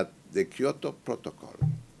 that the Kyoto Protocol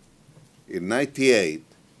in '98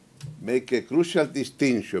 make a crucial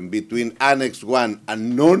distinction between Annex 1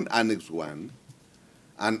 and non-Annex 1,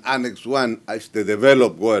 and Annex 1 is the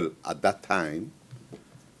developed world at that time,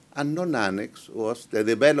 and non-Annex was the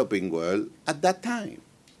developing world at that time.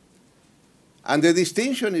 And the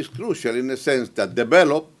distinction is crucial in the sense that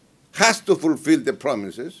developed has to fulfill the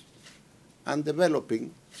promises, and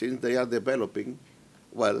developing, since they are developing,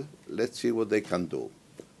 well, let's see what they can do.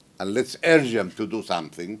 And let's urge them to do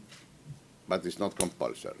something, but it's not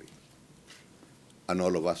compulsory. And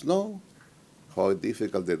all of us know how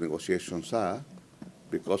difficult the negotiations are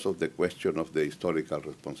because of the question of the historical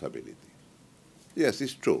responsibility. Yes,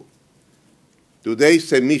 it's true. Today's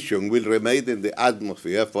emission will remain in the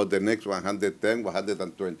atmosphere for the next 110,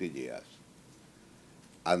 120 years.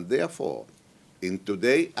 And therefore, in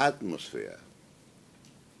today's atmosphere,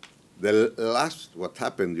 what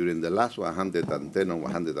happened during the last 110 or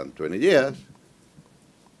 120 years,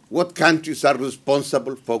 what countries are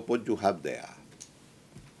responsible for what you have there?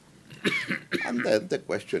 And then the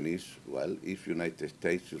question is, well, if United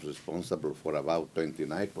States is responsible for about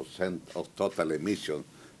 29% of total emissions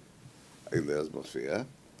in the atmosphere,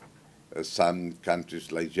 some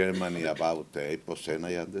countries like Germany about 8%,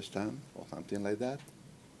 I understand, or something like that,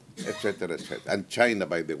 et cetera, et cetera. And China,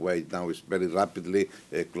 by the way, now is very rapidly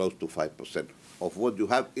close to 5% of what you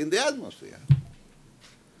have in the atmosphere.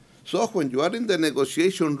 So when you are in the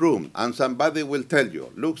negotiation room and somebody will tell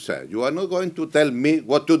you, look, sir, you are not going to tell me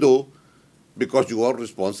what to do because you are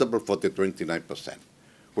responsible for the 29%.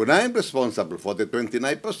 When I am responsible for the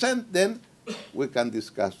 29%, then we can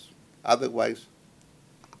discuss. Otherwise,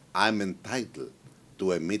 I'm entitled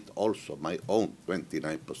to emit also my own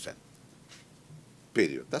 29%.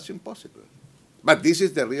 Period. That's impossible. But this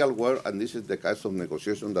is the real world, and this is the kind of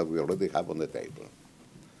negotiation that we already have on the table.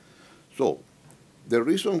 So, the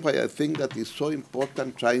reason why I think that it's so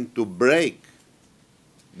important trying to break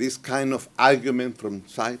this kind of argument from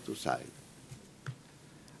side to side.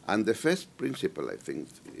 And the first principle, I think,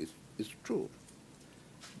 is true,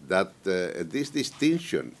 that this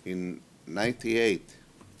distinction in '98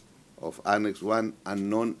 of Annex 1 and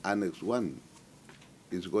non-Annex 1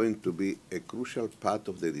 is going to be a crucial part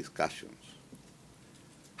of the discussions.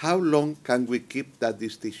 How long can we keep that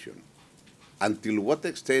distinction? Until what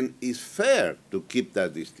extent is fair to keep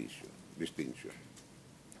that distinction?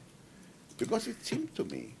 Because it seems to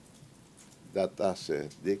me that, as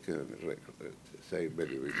Dick said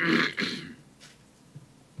very recently,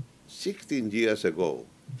 16 years ago,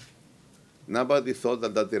 nobody thought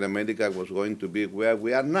that Latin America was going to be where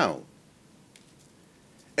we are now.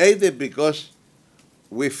 Either because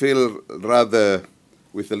we feel rather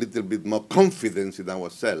with a little bit more confidence in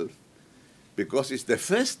ourselves, because it's the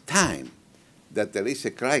first time that there is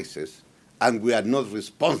a crisis and we are not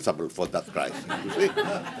responsible for that crisis, you see?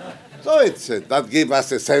 So that gives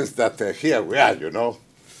us a sense that here we are, you know.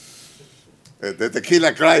 The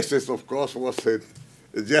tequila crisis, of course, was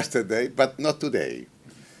yesterday, but not today.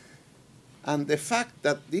 And the fact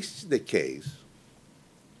that this is the case,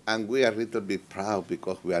 and we are a little bit proud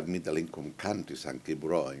because we are middle-income countries and keep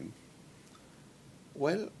growing,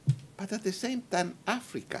 well, but at the same time,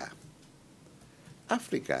 Africa,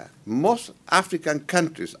 most African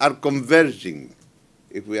countries are converging,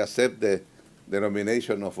 if we accept the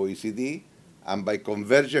denomination of OECD, and by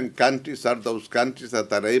convergent countries are those countries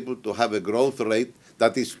that are able to have a growth rate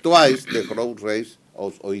that is twice the growth rate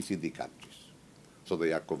of OECD countries. So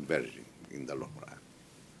they are converging in the long run.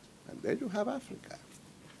 And then you have Africa.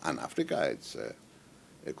 And Africa, it's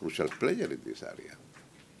a crucial player in this area.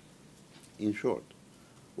 In short,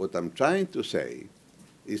 what I'm trying to say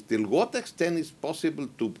is till what extent is possible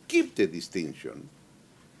to keep the distinction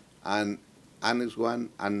and Annex 1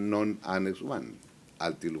 and non-Annex 1,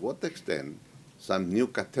 until what extent some new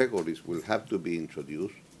categories will have to be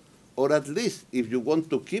introduced, or at least if you want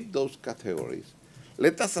to keep those categories,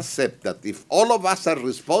 let us accept that if all of us are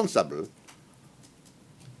responsible,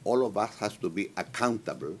 all of us has to be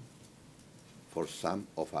accountable for some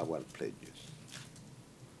of our pledges.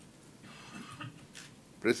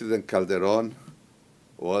 President Calderón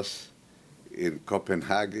was in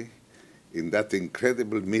Copenhagen in that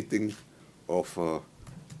incredible meeting of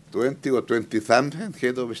 20 or 20,000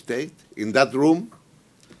 head of state in that room.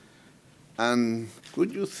 And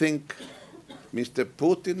could you think Mr.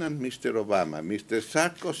 Putin and Mr. Obama, Mr.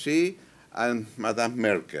 Sarkozy and Madame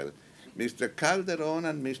Merkel, Mr. Calderón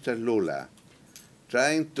and Mr. Lula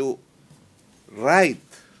trying to write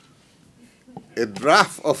a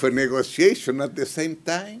draft of a negotiation at the same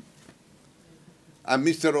time? And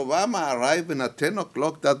Mr. Obama arriving at 10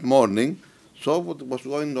 o'clock that morning, saw what was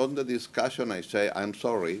going on in the discussion. I say, I'm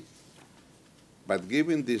sorry, but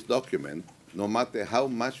given this document, no matter how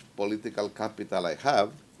much political capital I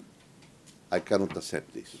have, I cannot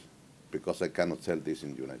accept this, because I cannot sell this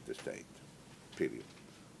in the United States, period.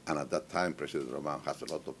 And at that time, President Obama has a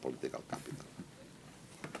lot of political capital.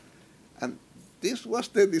 And this was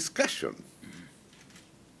the discussion.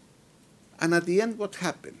 And at the end, what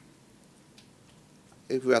happened?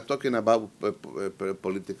 If we are talking about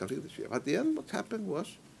political leadership, at the end, what happened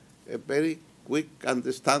was a very quick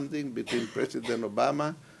understanding between President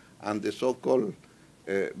Obama and the so-called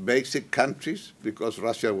basic countries, because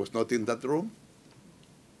Russia was not in that room.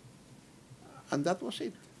 And that was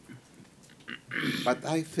it. But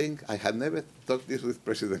I think, I had never talked this with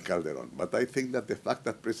President Calderón, but I think that the fact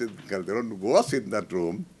that President Calderón was in that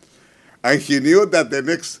room, and he knew that the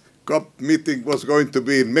next COP meeting was going to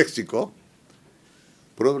be in Mexico,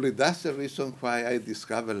 probably that's the reason why I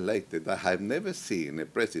discovered later that I have never seen a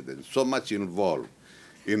president so much involved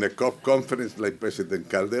in a COP conference like President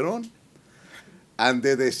Calderón. And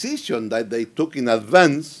the decision that they took in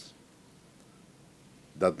advance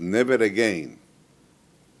that never again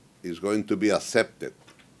is going to be accepted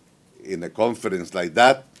in a conference like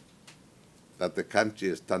that the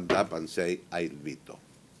country stand up and say, I veto.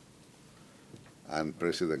 And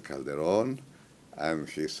President Calderón and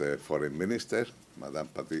his foreign minister, Madame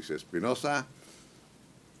Patricia Espinosa,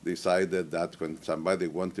 decided that when somebody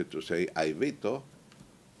wanted to say, I veto,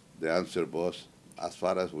 the answer was, as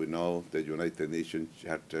far as we know, the United Nations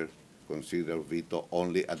Charter considers veto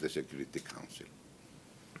only at the Security Council.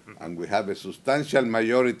 And we have a substantial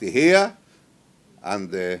majority here,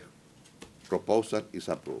 and the proposal is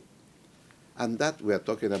approved. And that we are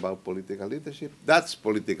talking about political leadership. That's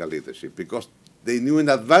political leadership, because they knew in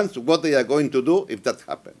advance what they are going to do if that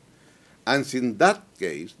happened. And in that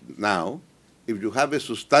case, now, if you have a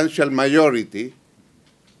substantial majority,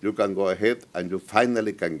 you can go ahead and you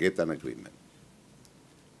finally can get an agreement.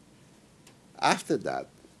 After that,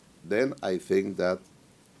 then I think that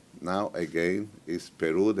now again is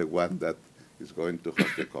Peru the one that is going to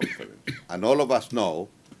host the conference. And all of us know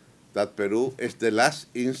that Peru is the last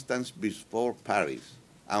instance before Paris.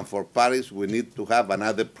 And for Paris, we need to have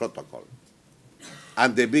another protocol.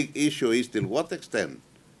 And the big issue is till what extent?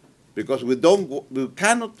 Because we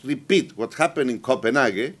cannot repeat what happened in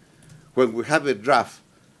Copenhagen when we have a draft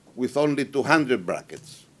with only 200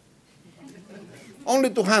 brackets.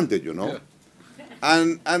 Only 200, you know. Yeah.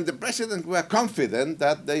 And the president were confident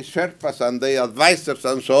that the Sherpas and the advisors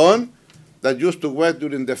and so on that used to work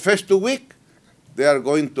during the first 2 weeks, they are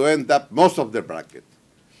going to end up most of the bracket.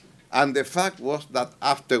 And the fact was that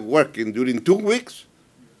after working during 2 weeks,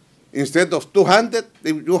 instead of 200,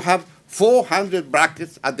 you have 400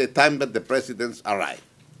 brackets at the time that the presidents arrive.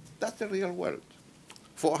 That's the real world.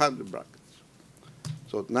 400 brackets.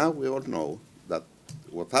 So now we all know that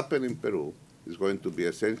what happened in Peru is going to be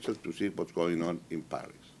essential to see what's going on in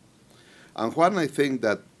Paris. And when I think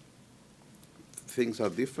that things are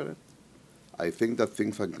different, I think that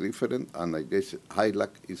things are different, and I guess HILAC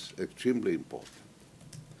is extremely important.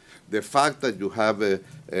 The fact that you have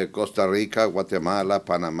Costa Rica, Guatemala,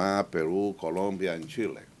 Panama, Peru, Colombia, and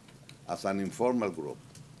Chile as an informal group.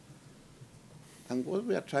 And what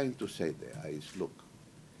we are trying to say there is, look,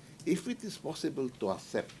 if it is possible to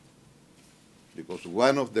accept, because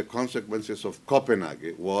one of the consequences of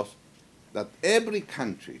Copenhagen was that every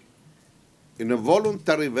country, in a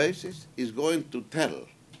voluntary basis, is going to tell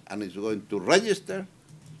and is going to register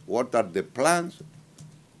what are the plans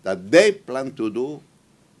that they plan to do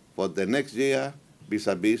for the next year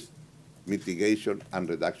vis-a-vis mitigation and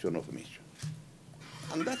reduction of emissions.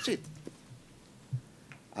 And that's it.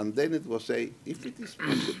 And then it was say, if it is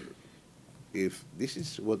possible, if this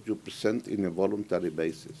is what you present in a voluntary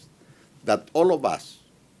basis, that all of us,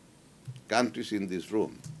 countries in this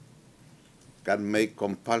room, can make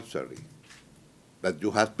compulsory that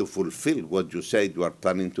you have to fulfill what you say you are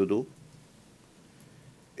planning to do.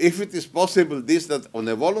 If it is possible, this that on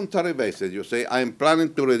a voluntary basis, you say, I am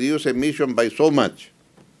planning to reduce emission by so much,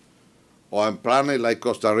 or I'm planning, like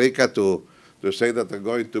Costa Rica, to say that they're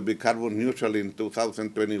going to be carbon neutral in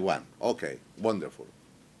 2021. Okay, wonderful.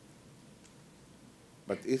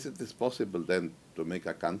 But is it possible then to make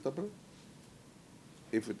accountable?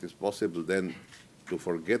 If it is possible then to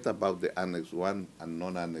forget about the Annex 1 and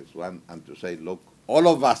non-Annex 1 and to say, look, all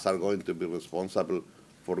of us are going to be responsible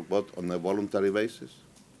for what on a voluntary basis?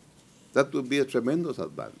 That would be a tremendous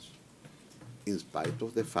advance, in spite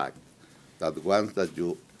of the fact that once that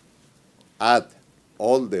you add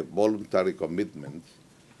all the voluntary commitments,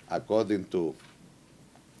 according to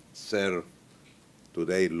Sir,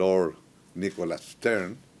 today Lord Nicholas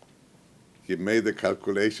Stern, he made the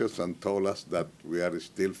calculations and told us that we are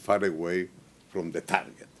still far away from the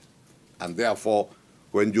target. And therefore,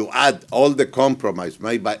 when you add all the compromise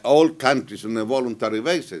made by all countries on a voluntary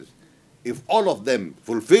basis, if all of them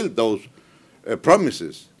fulfill those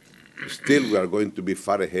promises, still we are going to be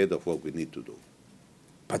far ahead of what we need to do.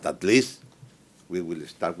 But at least we will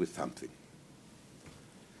start with something.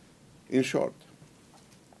 In short,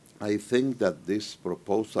 I think that this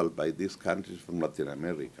proposal by these countries from Latin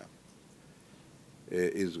America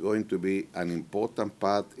is going to be an important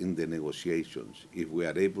part in the negotiations if we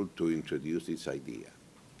are able to introduce this idea.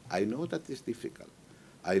 I know that it's difficult.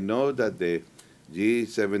 I know that the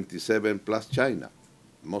G77 plus China,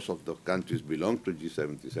 most of the countries belong to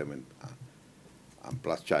G77 and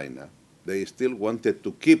plus China, they still wanted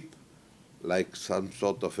to keep like some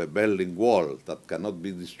sort of a Berlin Wall that cannot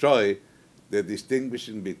be destroyed, the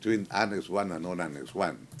distinguishing between Annex 1 and non-Annex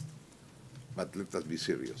 1. But let us be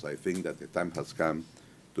serious. I think that the time has come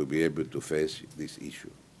to be able to face this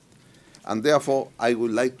issue. And therefore, I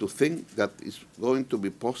would like to think that it's going to be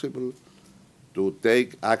possible to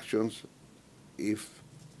take actions if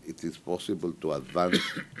it is possible to advance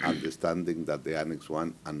understanding that the Annex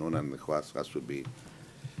 1 and non-Annex 1 has to be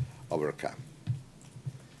overcome.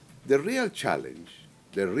 The real challenge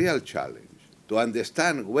to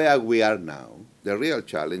understand where we are now, the real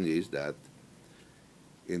challenge is that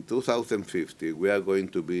in 2050 we are going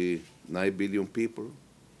to be 9 billion people,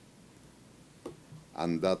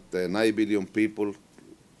 and that 9 billion people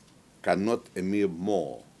cannot emit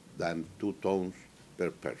more than 2 tons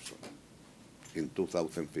per person in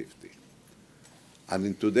 2050. And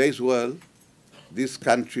in today's world, this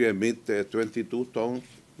country emits 22 tons,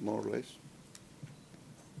 more or less,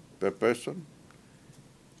 per person.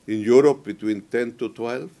 In Europe, between 10 to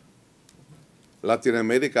 12. Latin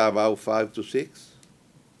America, about 5 to 6.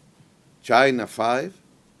 China, 5.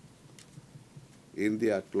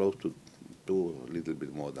 India, close to 2, a little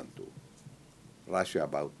bit more than 2. Russia,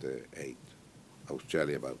 about 8.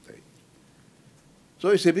 Australia, about 8. So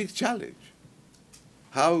it's a big challenge.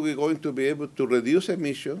 How are we going to be able to reduce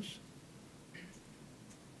emissions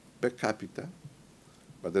per capita,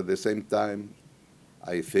 but at the same time,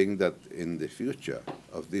 I think that in the future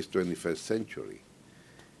of this 21st century,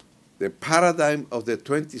 the paradigm of the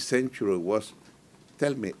 20th century was,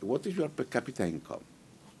 tell me, what is your per capita income?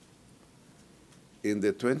 In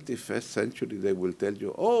the 21st century, they will tell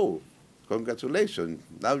you, oh, congratulations,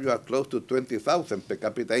 now you are close to 20,000 per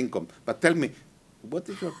capita income. But tell me, what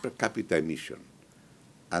is your per capita emission?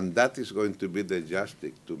 And that is going to be the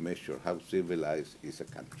yardstick to measure how civilized is a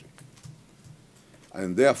country.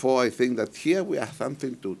 And therefore, I think that here we have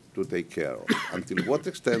something to take care of. Until what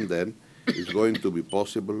extent, then, is going to be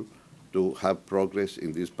possible to have progress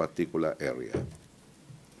in this particular area.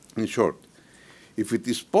 In short, if it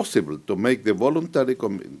is possible to make the voluntary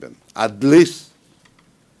commitment at least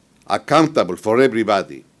accountable for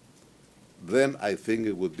everybody, then I think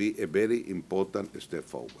it would be a very important step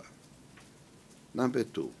forward. Number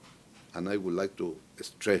two, and I would like to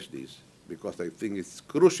stress this because I think it's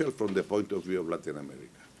crucial from the point of view of Latin America.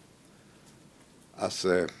 As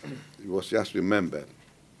it was just remembered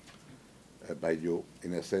by you,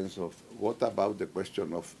 in a sense of what about the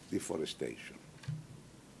question of deforestation?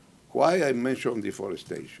 Why I mention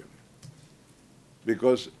deforestation?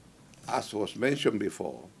 Because, as was mentioned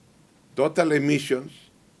before, total emissions,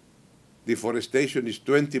 deforestation is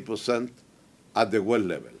 20% at the world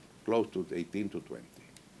level, close to 18 to 20.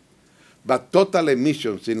 But total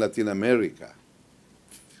emissions in Latin America,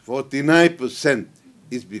 49%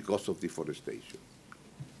 is because of deforestation.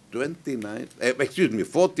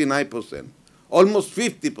 49%. Almost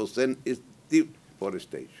 50% is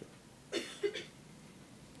deforestation.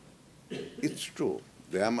 It's true,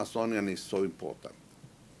 the Amazonian is so important.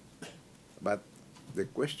 But the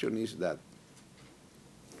question is that,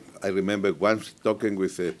 I remember once talking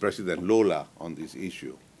with President Lula on this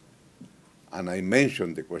issue, and I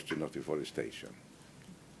mentioned the question of deforestation.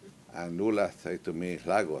 And Lula said to me,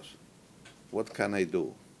 Lagos, what can I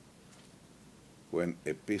do when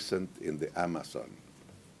a peasant in the Amazon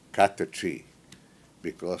cut a tree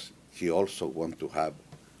because he also wants to have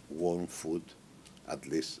warm food at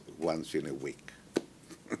least once in a week?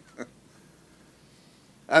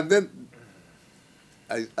 And then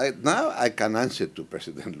now I can answer to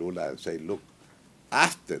President Lula and say, look,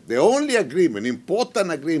 after the only agreement,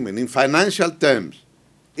 important agreement in financial terms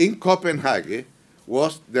in Copenhagen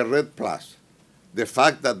was the REDD+. The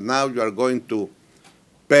fact that now you are going to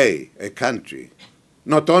pay a country,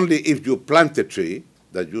 not only if you plant a tree,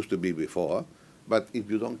 that used to be before, but if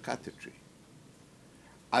you don't cut a tree.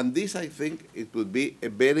 And this, I think, it would be a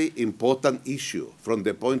very important issue from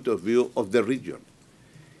the point of view of the region.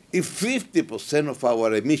 If 50% of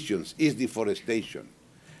our emissions is deforestation,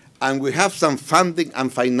 and we have some funding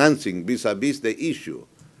and financing vis-a-vis the issue,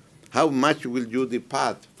 how much will you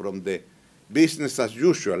depart from the business as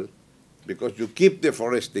usual because you keep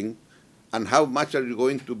deforesting, and how much are you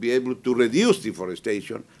going to be able to reduce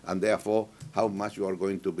deforestation, and therefore how much you are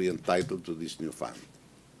going to be entitled to this new fund?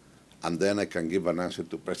 And then I can give an answer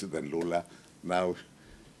to President Lula. Now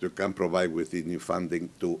you can provide with the new funding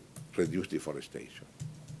to reduce deforestation.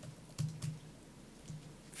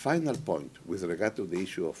 Final point with regard to the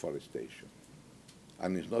issue of forestation,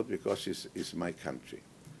 and it's not because it's my country,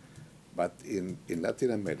 but in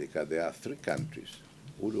Latin America there are 3 countries,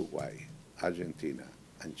 Uruguay, Argentina,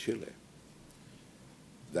 and Chile,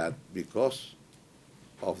 that because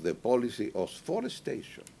of the policy of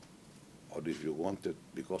forestation, or if you wanted,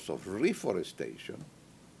 because of reforestation,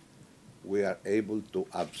 we are able to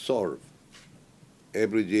absorb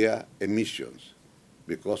every year emissions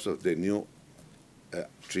because of the new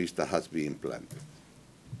trees that has been planted.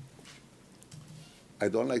 I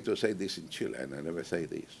don't like to say this in Chile, and I never say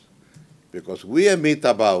this, because we emit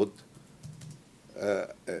about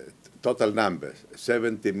total numbers,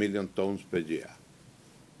 70 million tons per year.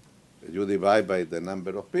 You divide by the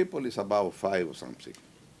number of people, it's about 5 or something.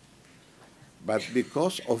 But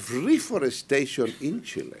because of reforestation in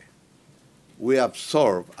Chile, we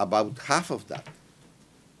absorb about half of that.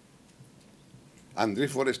 And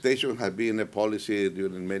reforestation has been a policy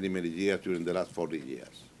during many, many years, during the last 40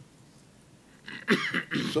 years.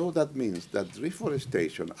 So that means that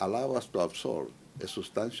reforestation allows us to absorb a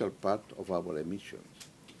substantial part of our emissions.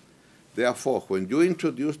 Therefore, when you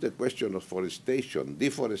introduce the question of forestation,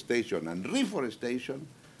 deforestation, and reforestation,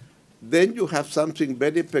 then you have something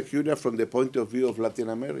very peculiar from the point of view of Latin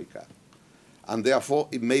America. And therefore,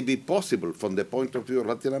 it may be possible from the point of view of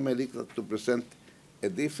Latin America to present a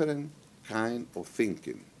different kind of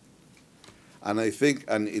thinking. And I think,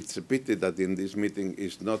 and it's a pity that in this meeting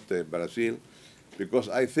is not Brazil, because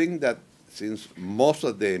I think that since most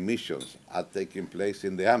of the emissions are taking place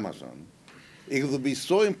in the Amazon, it would be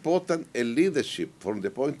so important a leadership from the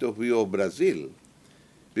point of view of Brazil.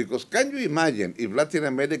 Because can you imagine if Latin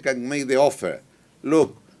America made the offer,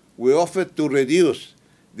 look, we offer to reduce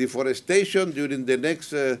deforestation during the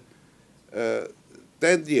next 10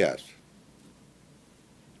 years.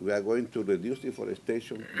 We are going to reduce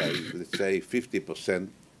deforestation by, let's say, 50%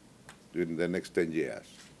 during the next 10 years.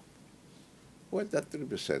 Well, that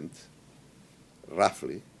represents,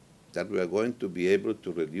 roughly, that we are going to be able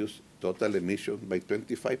to reduce total emissions by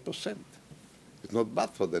 25%. It's not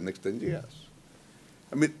bad for the next 10 years.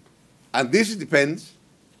 I mean, and this depends,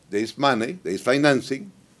 there is money, there is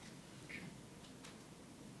financing,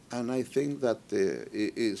 And I think that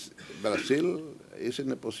Brazil is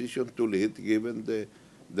in a position to lead, given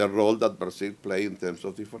the role that Brazil plays in terms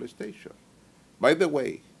of deforestation. By the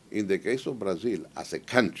way, in the case of Brazil, as a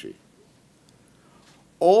country,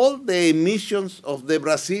 all the emissions of the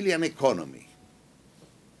Brazilian economy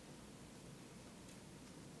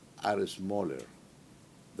are smaller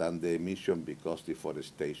than the emission because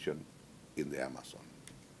deforestation in the Amazon.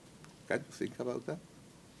 Can you think about that?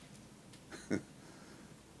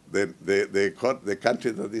 The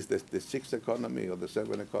country that is the sixth economy or the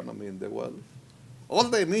seventh economy in the world, all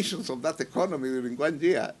the emissions of that economy during 1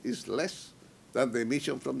 year is less than the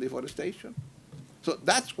emission from deforestation. So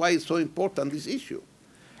that's why it's so important, this issue.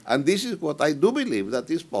 And this is what I do believe, that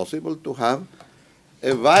it's possible to have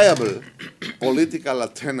a viable political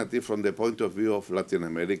alternative from the point of view of Latin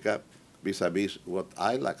America vis-a-vis what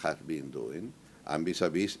ILAC has been doing, and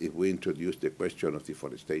vis-a-vis if we introduce the question of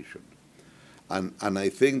deforestation. And I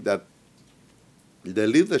think that the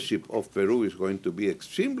leadership of Peru is going to be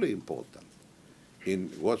extremely important in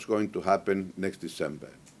what's going to happen next December.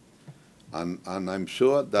 And I'm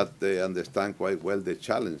sure that they understand quite well the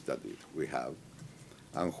challenge that we have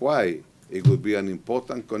and why it would be an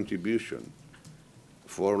important contribution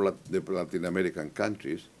for the Latin American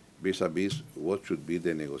countries vis-a-vis what should be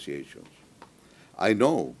the negotiations. I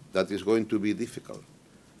know that it's going to be difficult,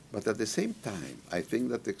 but at the same time, I think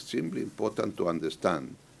that it's extremely important to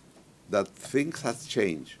understand that things have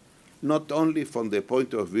changed, not only from the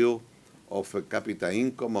point of view of a capita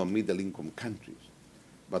income or middle-income countries,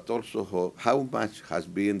 but also how much has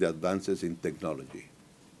been the advances in technology.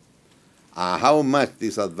 How much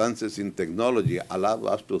these advances in technology allow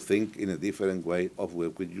us to think in a different way of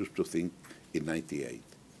what we used to think in '98.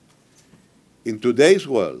 In today's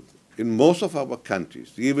world, in most of our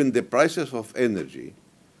countries, given the prices of energy,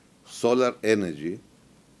 solar energy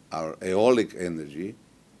or aeolic energy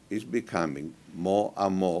is becoming more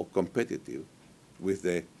and more competitive with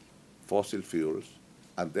the fossil fuels,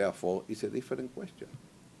 and therefore it's a different question.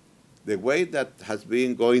 The way that has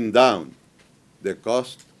been going down the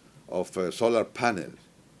cost of solar panels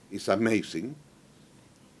is amazing.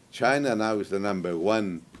 China now is the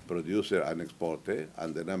 #1 producer and exporter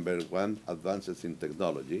and the #1 advances in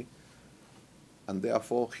technology. And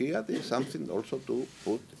therefore, here there's something also to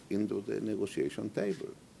put into the negotiation table.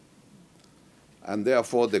 And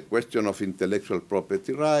therefore, the question of intellectual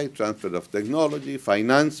property rights, transfer of technology,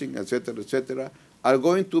 financing, et cetera, are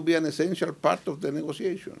going to be an essential part of the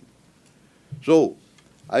negotiation. So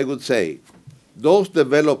I would say those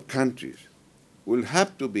developed countries will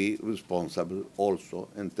have to be responsible also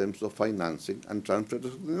in terms of financing and transfer of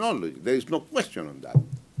technology. There is no question on that.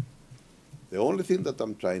 The only thing that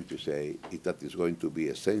I'm trying to say is that it's going to be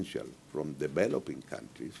essential from developing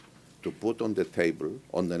countries to put on the table,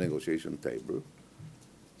 on the negotiation table,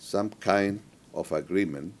 some kind of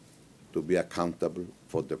agreement to be accountable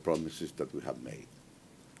for the promises that we have made.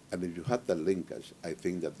 And if you have that linkage, I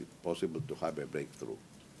think that it's possible to have a breakthrough.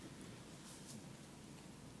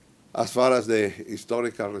 As far as the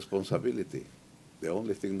historical responsibility, the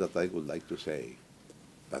only thing that I would like to say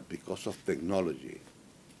that because of technology,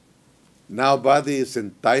 nobody is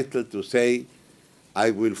entitled to say,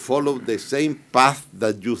 I will follow the same path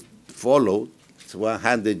that you followed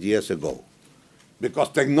 100 years ago. Because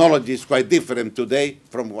technology is quite different today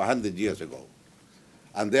from 100 years ago.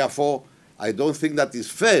 And therefore, I don't think that it's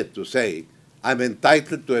fair to say, I'm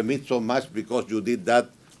entitled to emit so much because you did that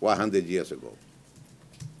 100 years ago.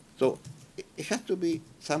 So it has to be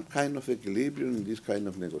some kind of equilibrium in these kind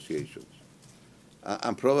of negotiations.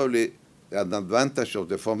 And probably an advantage of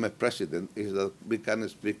the former president is that we can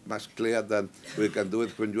speak much clearer than we can do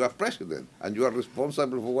it when you are president, and you are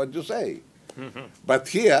responsible for what you say. But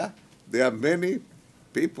here, there are many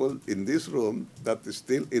people in this room that are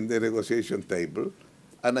still in the negotiation table,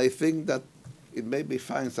 and I think that it may be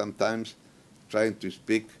fine sometimes trying to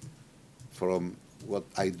speak from what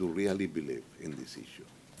I do really believe in this issue.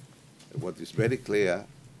 What is very clear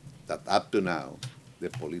that up to now, the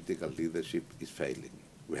political leadership is failing.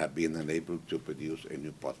 We have been unable to produce a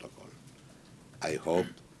new protocol. I hope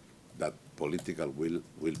that political will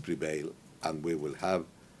prevail and we will have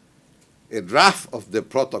a draft of the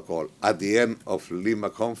protocol at the end of Lima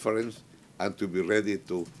conference and to be ready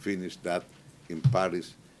to finish that in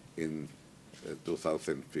Paris in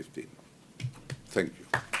 2015. Thank you.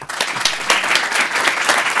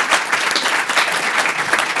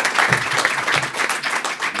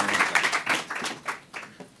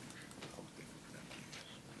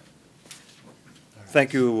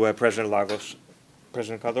 Thank you, President Lagos.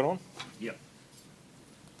 President Calderón? Yeah.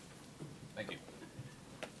 Thank you.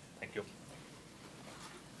 Thank you.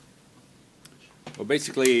 Well,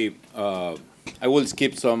 basically, I will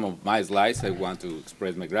skip some of my slides. I want to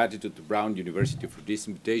express my gratitude to Brown University for these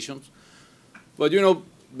invitations. But you know,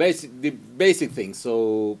 the basic things.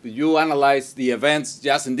 So you analyze the events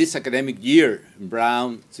just in this academic year in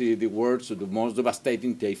Brown, see the worst of the most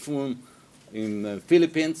devastating typhoon in the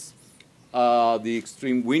Philippines, the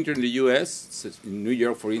extreme winter in the U.S. In New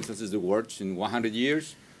York, for instance, is the worst in 100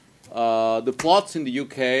 years. The floods in the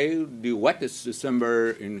UK, the wettest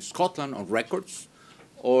December in Scotland on records,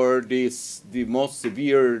 or the most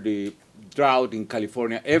severe drought in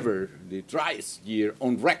California ever, the driest year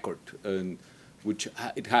on record, which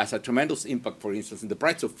it has a tremendous impact, for instance, in the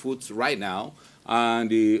price of foods right now and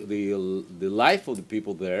the life of the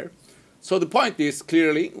people there. So the point is,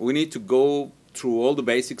 clearly, we need to go through all the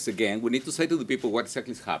basics again. We need to say to the people what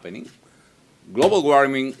exactly is happening. Global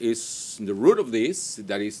warming is the root of this.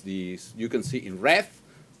 That is, you can see in red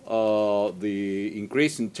the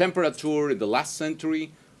increase in temperature in the last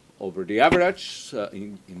century over the average.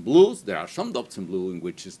 In blues, there are some dots in blue in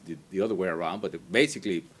which is the other way around, but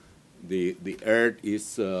basically the Earth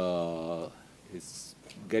is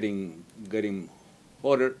getting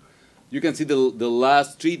hotter. You can see the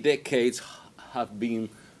last 3 decades have been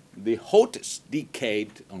the hottest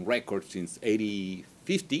decade on record since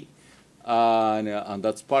 1850. And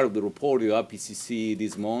that's part of the report of the IPCC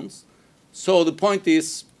this month. So the point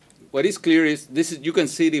is, what is clear is, you can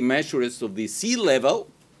see the measures of the sea level,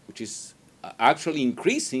 which is actually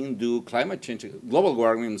increasing due to climate change, global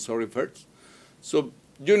warming, sorry, first. So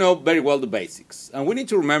you know very well the basics. And we need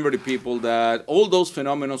to remember the people that all those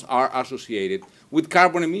phenomena are associated with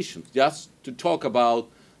carbon emissions. Just to talk about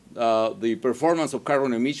the performance of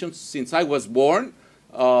carbon emissions, since I was born,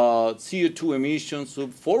 CO2 emissions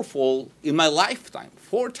of fourfold in my lifetime,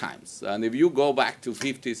 4 times. And if you go back to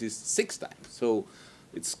 50s, it's 6 times. So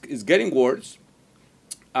it's getting worse.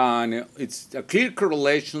 And it's a clear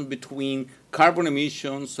correlation between carbon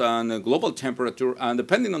emissions and global temperature. And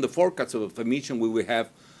depending on the forecast of emission, we will have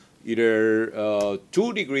either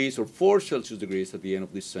 2 degrees or 4 Celsius degrees at the end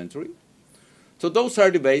of this century. So those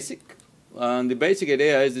are the basic. And the basic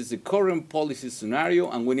idea is it's the current policy scenario,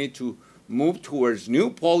 and we need to move towards new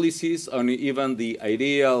policies and even the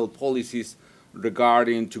ideal policies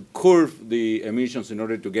regarding to curb the emissions in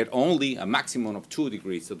order to get only a maximum of 2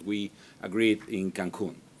 degrees that we agreed in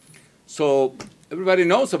Cancun. So everybody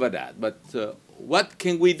knows about that, but what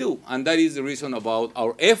can we do? And that is the reason about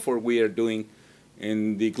our effort we are doing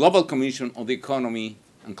in the Global Commission on the Economy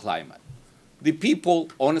and Climate. The people,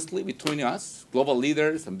 honestly, between us, global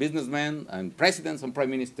leaders and businessmen and presidents and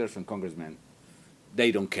prime ministers and congressmen,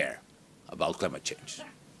 they don't care about climate change,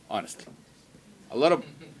 honestly. A lot of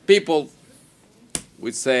people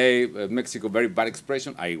would say, Mexico, very bad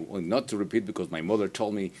expression. I want not to repeat because my mother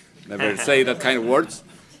told me never say that kind of words.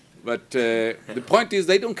 But the point is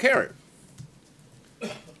they don't care.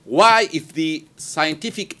 Why, if the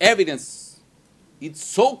scientific evidence is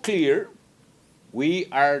so clear, we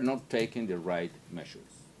are not taking the right measures?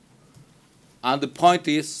 And the point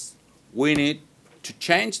is we need to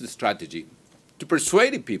change the strategy to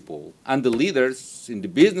persuade the people and the leaders in the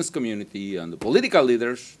business community and the political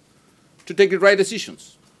leaders to take the right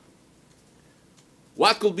decisions.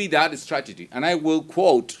 What could be that strategy? And I will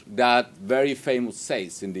quote that very famous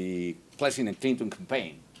saying in the President Clinton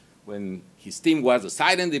campaign. When his team was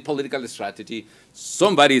deciding the political strategy,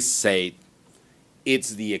 somebody said,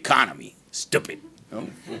 "It's the economy, stupid." No,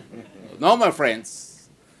 no, my friends,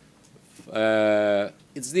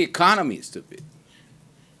 it's the economy, stupid.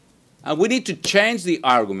 And we need to change the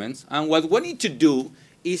arguments, and what we need to do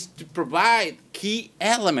is to provide key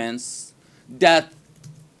elements that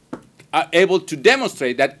are able to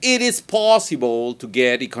demonstrate that it is possible to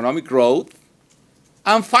get economic growth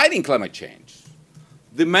and fighting climate change.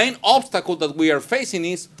 The main obstacle that we are facing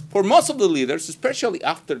is, for most of the leaders, especially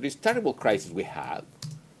after this terrible crisis we had,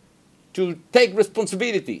 to take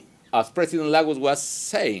responsibility, as President Lagos was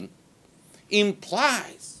saying,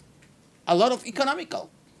 implies a lot of economical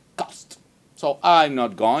cost. So I'm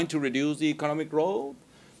not going to reduce the economic growth,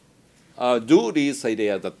 do this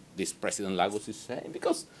idea that this President Lagos is saying,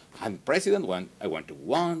 because I'm president, I want to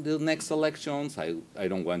win the next elections, I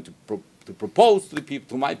don't want to propose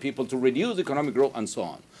to my people to reduce economic growth and so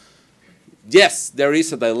on. Yes, there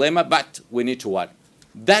is a dilemma, but we need to what?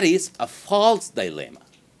 That is a false dilemma.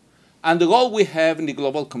 And the goal we have in the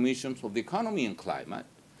Global Commissions of the Economy and Climate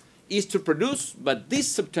is to produce, by this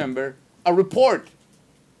September, a report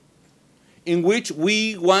in which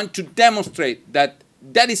we want to demonstrate that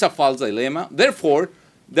that is a false dilemma. Therefore,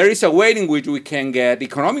 there is a way in which we can get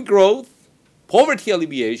economic growth, poverty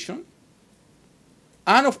alleviation,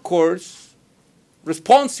 and of course,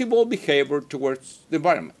 responsible behavior towards the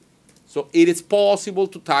environment. So it is possible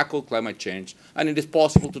to tackle climate change, and it is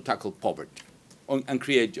possible to tackle poverty and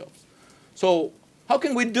create jobs. So how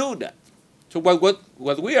can we do that? So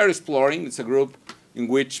what we are exploring is a group in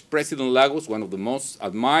which President Lagos, one of the most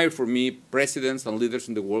admired for me presidents and leaders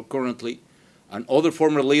in the world currently, and other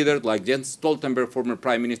former leaders like Jens Stoltenberg, former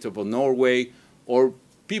Prime Minister of Norway, or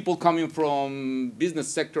people coming from business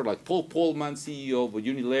sector like Paul Polman, CEO of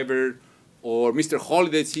Unilever, or Mr.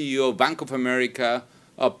 Holliday, CEO of Bank of America,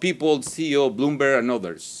 people, CEO of Bloomberg, and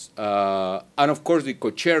others. And of course, the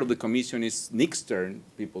co-chair of the commission is Nick Stern,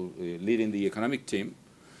 people leading the economic team.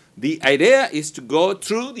 The idea is to go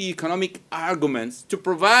through the economic arguments to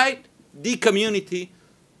provide the community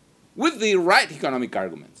with the right economic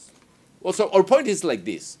arguments. Also, our point is like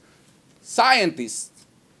this. Scientists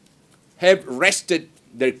have rested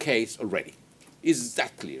their case already. Is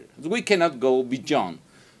that clear? We cannot go beyond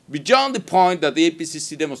the point that the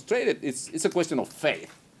IPCC demonstrated. It's a question of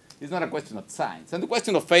faith. It's not a question of science. And the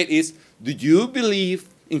question of faith is, do you believe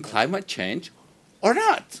in climate change or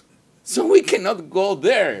not? So we cannot go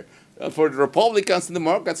there. For the Republicans and the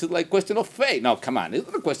Democrats, it's like a question of faith. Now, come on, it's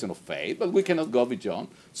not a question of faith, but we cannot go beyond.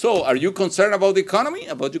 So are you concerned about the economy?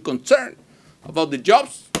 About you concerned about the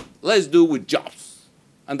jobs? Let's do with jobs.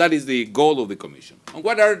 And that is the goal of the commission. And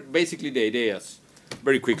what are basically the ideas?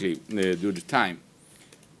 Very quickly, due to time.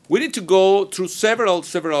 We need to go through several,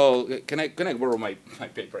 can I borrow my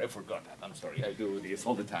paper? I forgot that, I'm sorry, I do this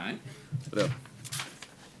all the time. But,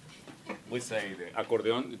 we say the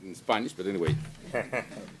accordion in Spanish, but anyway.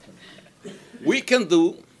 We can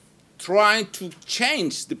do trying to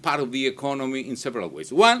change the part of the economy in several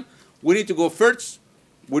ways. One, we need to go first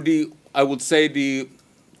with the, I would say, the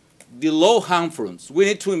low harm fronts. We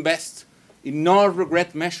need to invest in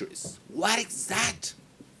no-regret measures. What is that?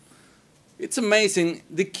 It's amazing.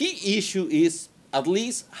 The key issue is at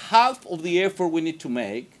least half of the effort we need to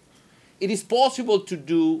make. It is possible to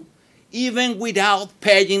do even without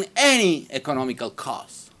paying any economical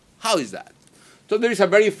costs. How is that? So there is a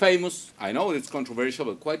very famous, I know it's controversial,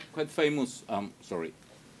 but quite famous, sorry,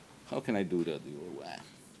 how can I do that?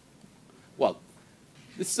 Well,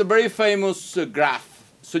 this is a very famous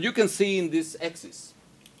graph. So you can see in this axis,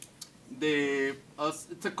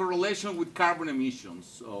 it's a correlation with carbon emissions.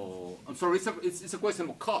 So, I'm sorry, it's a question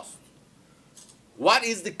of cost. What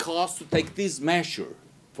is the cost to take this measure,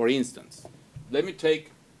 for instance? Let me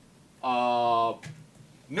take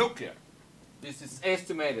nuclear. This is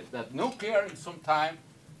estimated that nuclear in some time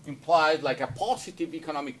implies like a positive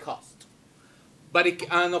economic cost. But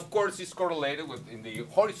and of course it's correlated with, in the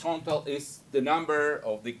horizontal is the number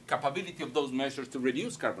of the capability of those measures to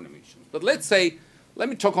reduce carbon emissions. But let's say, let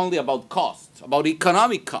me talk only about costs, about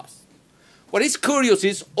economic costs. What is curious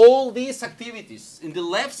is all these activities in the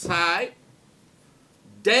left side,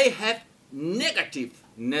 they have negative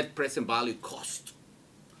net present value cost.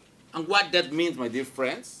 And what that means, my dear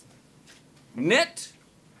friends, negative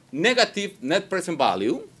net present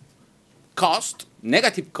value, cost,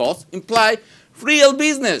 negative cost, imply real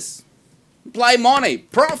business, imply money,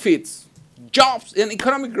 profits, jobs, and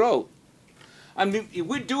economic growth. And if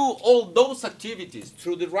we do all those activities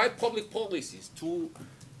through the right public policies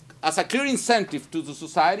as a clear incentive to the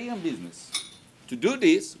society and business, to do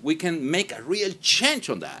this, we can make a real change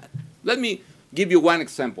on that. Let me give you one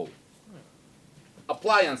example.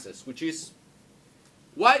 Appliances, which is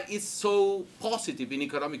why it's so positive in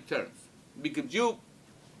economic terms. Because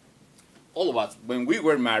all of us, when we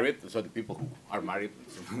were married, so the people who are married,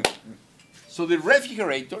 so the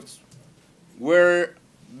refrigerators were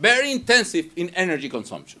very intensive in energy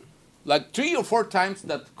consumption, like 3 or 4 times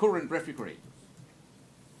that current refrigerators.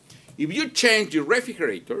 If you change your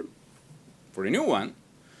refrigerator for a new one,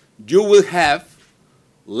 you will have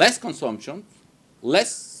less consumption,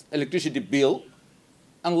 less electricity bill,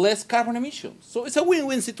 and less carbon emissions. So it's a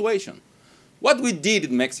win-win situation. What we did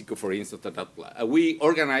in Mexico, for instance, at that plan, we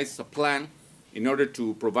organized a plan in order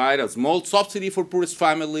to provide a small subsidy for poorest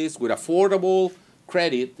families with affordable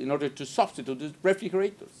credit in order to substitute the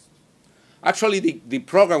refrigerators. Actually, the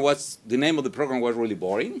name of the program was really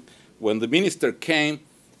boring. When the minister came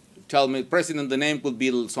to tell me, President, the name could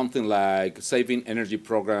be something like Saving Energy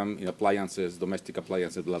Program in Appliances, Domestic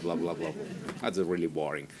Appliances, blah, blah, blah, blah. That's really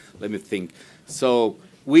boring. Let me think. So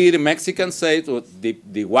we, the Mexicans, say to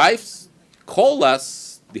the wives, call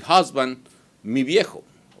us, the husband, mi viejo,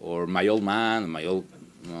 or my old man, my old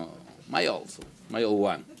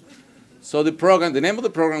one. So the name of the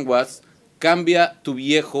program was Cambia tu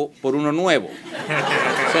viejo por uno nuevo.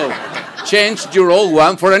 So change your old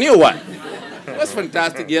one for a new one. It was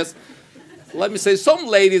fantastic, yes. let me say, some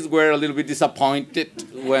ladies were a little bit disappointed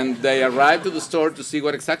when they arrived to the store to see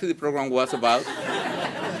what exactly the program was about.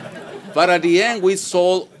 But at the end, we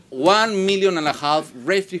sold 1.5 million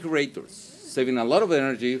refrigerators, saving a lot of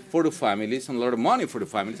energy for the families and a lot of money for the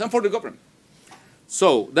families and for the government.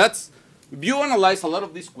 So that's, if you analyze a lot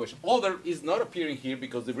of these questions, other is not appearing here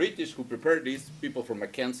because the British who prepared these, people from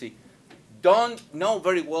Mackenzie, don't know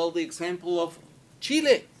very well the example of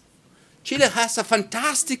Chile. Chile has a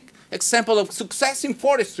fantastic example of success in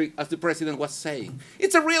forestry, as the president was saying.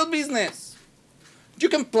 It's a real business. You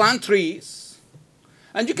can plant trees,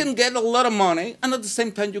 and you can get a lot of money, and at the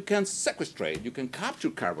same time you can sequestrate, you can capture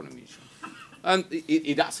carbon emissions. And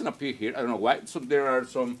it doesn't appear here, I don't know why. So there are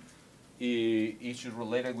some issues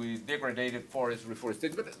related with degraded forest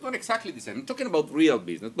reforestation, but it's not exactly the same. I'm talking about real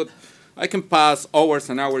business, but I can pass hours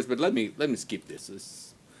and hours, but let me skip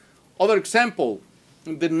this. Other example,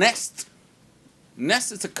 the Nest.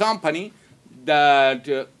 Nest is a company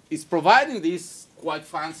that is providing this quite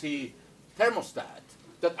fancy thermostat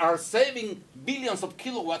that are saving billions of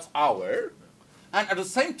kilowatts hour, and at the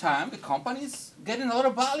same time, the company is getting a lot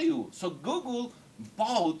of value. So Google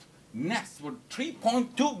bought Nest for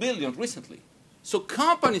 3.2 billion recently. So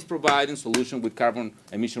companies providing solutions with carbon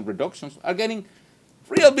emission reductions are getting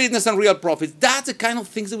real business and real profits. That's the kind of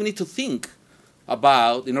things that we need to think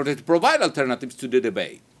about in order to provide alternatives to the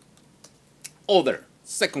debate. Other,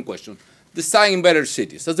 second question, designing better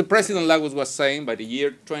cities. As the President Lagos was saying, by the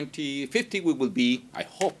year 2050, we will be, I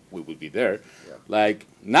hope we will be there, like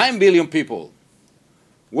 9 billion people.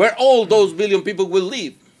 Where all those billion people will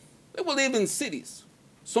live? They will live in cities.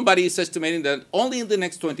 Somebody is estimating that only in the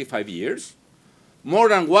next 25 years, more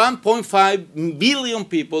than 1.5 billion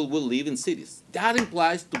people will live in cities. That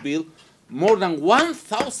implies to build more than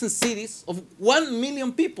 1,000 cities of 1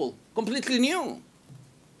 million people, completely new.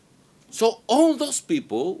 So all those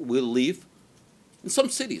people will live in some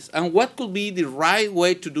cities. And what could be the right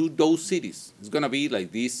way to do those cities? It's going to be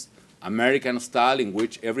like this American style in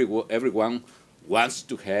which everyone wants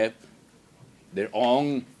to have their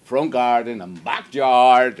own front garden and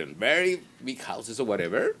backyard and very big houses or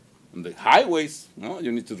whatever. On the highways,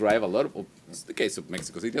 you need to drive a lot of, it's the case of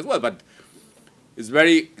Mexico City as well, but it's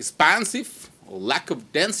very expansive or lack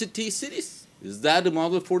of density cities. Is that the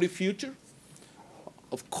model for the future?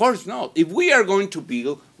 Of course not. If we are going to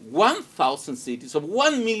build 1,000 cities of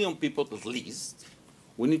 1 million people at least,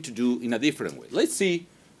 we need to do in a different way. Let's see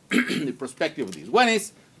the perspective of this. One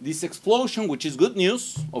is this explosion, which is good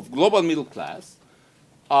news, of global middle class,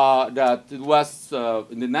 that it was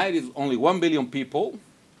in the 90s only 1 billion people.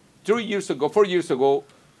 4 years ago,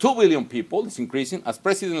 2 billion people. It's increasing. As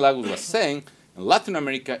President Lagos was saying, in Latin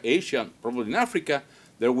America, Asia, probably in Africa,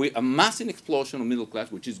 there will be a massive explosion of middle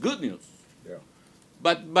class, which is good news.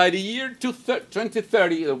 But by the year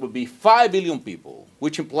 2030, there will be 5 billion people,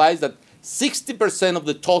 which implies that 60% of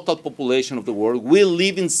the total population of the world will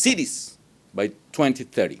live in cities by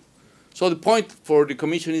 2030. So the point for the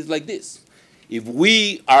Commission is like this. If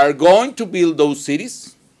we are going to build those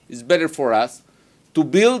cities, it's better for us to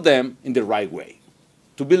build them in the right way,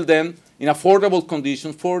 to build them in affordable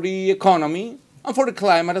conditions for the economy and for the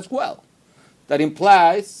climate as well. That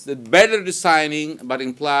implies that better designing, but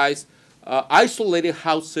implies isolated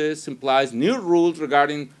houses, implies new rules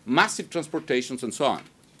regarding massive transportations and so on.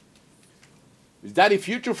 Is that a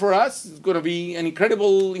future for us? It's going to be an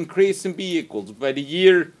incredible increase in vehicles. By the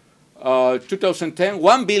year 2010,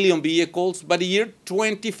 1 billion vehicles. By the year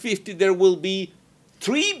 2050, there will be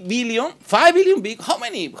 3 billion, 5 billion vehicles.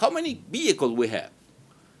 How many vehicles we have?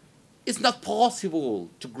 It's not possible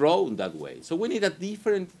to grow in that way. So we need a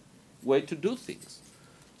different way to do things.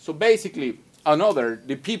 So basically,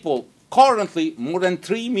 the people, currently more than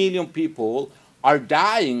 3 million people are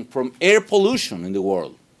dying from air pollution in the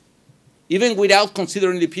world, even without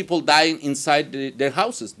considering the people dying inside their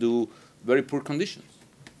houses due to very poor conditions.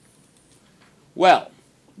 Well,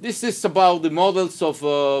 this is about the models of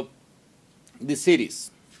the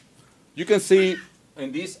cities. You can see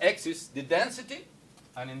in this axis the density,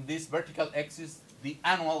 and in this vertical axis the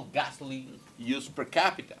annual gasoline use per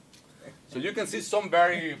capita. So you can see some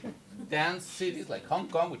very dense cities like Hong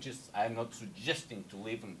Kong, which is, I'm not suggesting to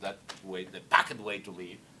live in that way, the packet way to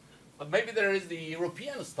live, but maybe there is the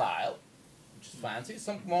European style, which is fancy,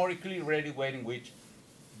 some more equilibrated way in which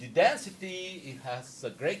the density, it has a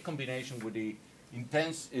great combination with the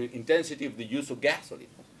intensity of the use of gasoline.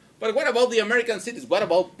 But what about the American cities? What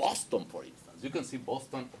about Boston, for instance? You can see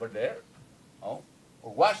Boston over there, or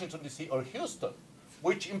Washington, D.C., or Houston,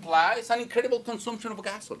 which implies an incredible consumption of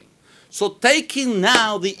gasoline. So taking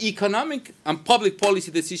now the economic and public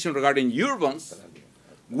policy decision regarding urbans,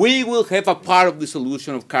 we will have a part of the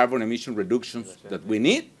solution of carbon emission reductions that we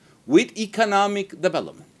need with economic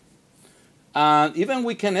development. And even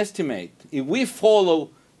we can estimate, if we follow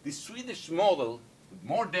the Swedish model with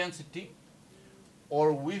more density,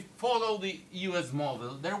 or we follow the US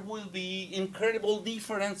model, there will be incredible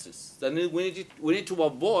differences that we need to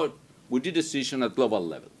avoid with the decision at global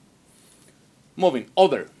level. Moving,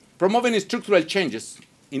 promoting structural changes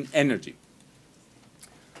in energy.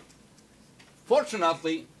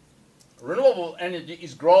 Fortunately, renewable energy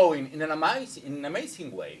is growing in an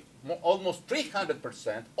amazing way, almost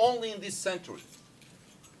 300% only in this century.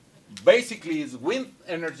 Basically, it's wind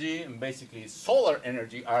energy and basically solar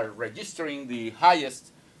energy are registering the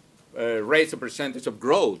highest rates of percentage of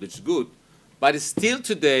growth, which is good. But still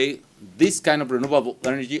today, this kind of renewable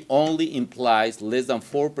energy only implies less than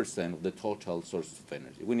 4% of the total sources of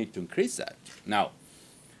energy. We need to increase that. Now,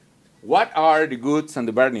 what are the goods and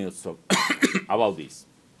the bad news about this?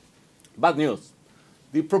 Bad news.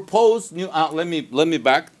 The proposed new, let me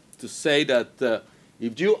back to say that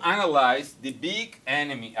if you analyze the big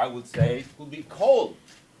enemy, I would say, it would be coal,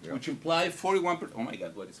 which implies 41%. Oh my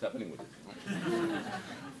God, what is happening with this?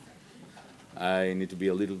 I need to be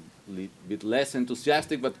a little bit less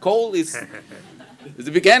enthusiastic, but coal is the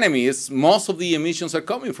big enemy. Most of the emissions are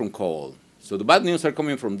coming from coal. So the bad news are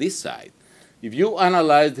coming from this side. If you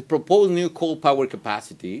analyze the proposed new coal power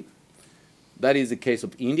capacity, that is the case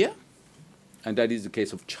of India, and that is the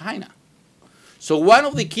case of China. So one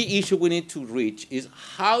of the key issues we need to reach is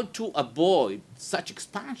how to avoid such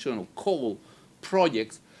expansion of coal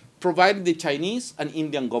projects, provided the Chinese and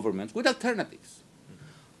Indian governments with alternatives.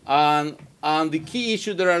 And the key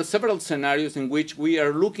issue, there are several scenarios in which we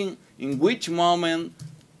are looking in which moment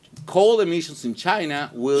coal emissions in China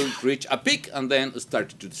will reach a peak and then start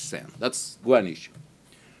to descend. That's one issue.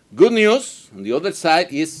 Good news on the other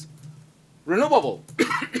side is renewable.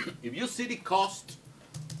 If you see the cost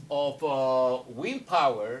of wind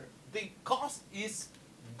power, the cost is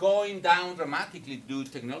going down dramatically due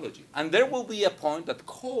to technology. And there will be a point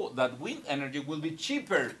that wind energy will be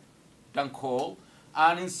cheaper than coal,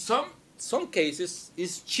 and in some cases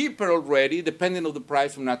it's cheaper already, depending on the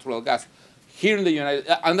price of natural gas. Here in the United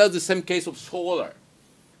States, and that's the same case of solar.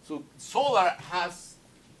 So solar has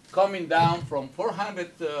coming down from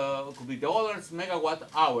 $400 megawatt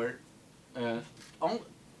hour a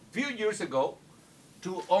few years ago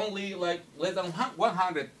to only like less than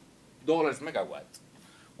 $100 megawatt,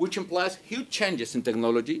 which implies huge changes in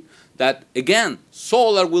technology that, again,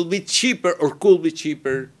 solar will be cheaper or could be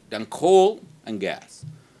cheaper than coal and gas.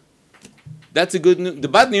 That's the good news. The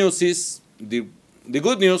bad news is, the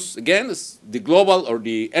good news, again, is the global or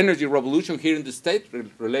the energy revolution here in the States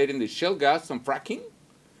relating to shale gas and fracking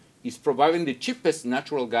is providing the cheapest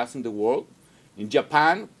natural gas in the world. In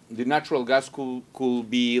Japan, the natural gas could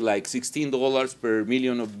be like $16 per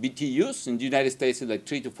million of BTUs. In the United States, it's like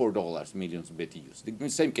 $3 to $4 millions of BTUs. The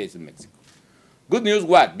same case in Mexico. Good news,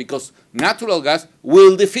 what? Because natural gas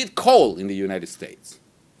will defeat coal in the United States.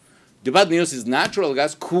 The bad news is natural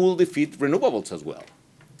gas could defeat renewables as well.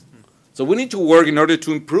 So we need to work in order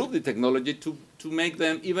to improve the technology to make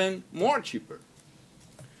them even more cheaper.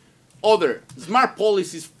 Other smart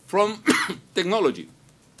policies from technology.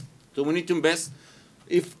 So we need to invest.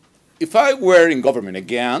 If I were in government,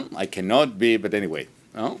 again, I cannot be, but anyway,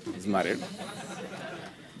 no, it doesn't matter.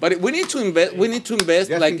 But we need to invest. We need to invest.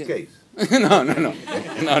 Just like in case. No.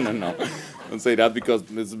 Don't say that because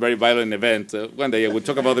it's a very violent event. One day I will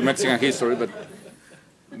talk about the Mexican history, but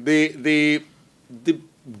the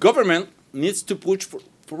government needs to push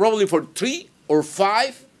probably for 3 or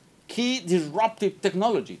 5 key disruptive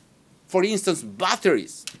technology. For instance,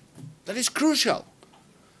 batteries. That is crucial.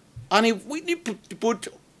 And if we need to put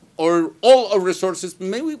all our resources,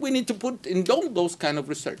 maybe we need to put in those kind of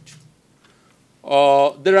research.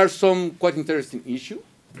 There are some quite interesting issues.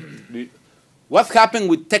 What happened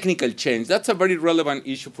with technical change? That's a very relevant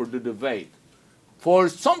issue for the debate. For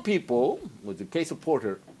some people, with the case of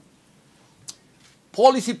Porter,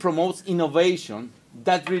 policy promotes innovation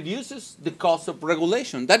that reduces the cost of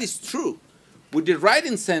regulation. That is true. With the right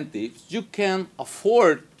incentives, you can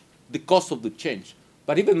afford the cost of the change.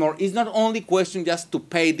 But even more, it's not only a question just to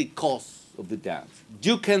pay the cost of the dance.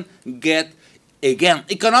 You can get, again,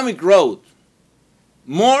 economic growth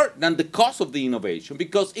more than the cost of the innovation,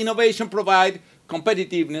 because innovation provides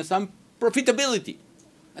competitiveness and profitability.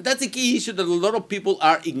 And that's a key issue that a lot of people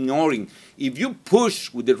are ignoring. If you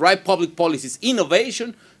push with the right public policies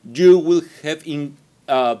innovation, you will have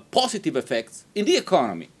positive effects in the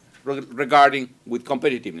economy regarding with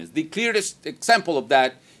competitiveness. The clearest example of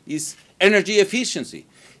that is energy efficiency.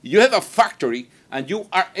 You have a factory and you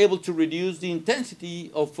are able to reduce the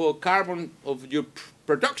intensity of carbon of your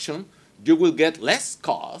production, you will get less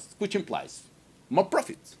cost, which implies more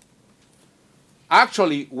profits.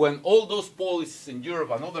 Actually, when all those policies in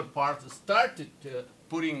Europe and other parts started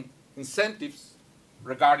putting incentives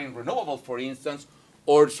regarding renewable, for instance,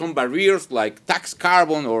 or some barriers like tax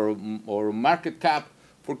carbon or market cap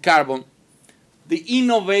for carbon, the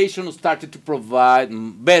innovation started to provide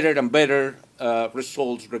better and better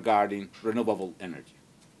results regarding renewable energy.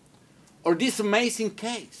 Or this amazing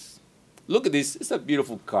case. Look at this. It's a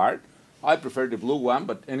beautiful card. I prefer the blue one,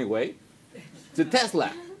 but anyway. The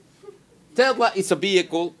Tesla. Tesla is a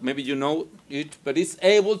vehicle, maybe you know it, but it's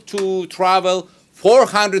able to travel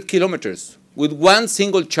 400 kilometers with one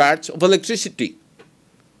single charge of electricity.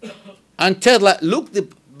 And Tesla,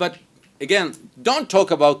 but again, don't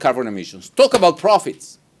talk about carbon emissions. Talk about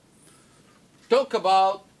profits. Talk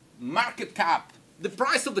about market cap. The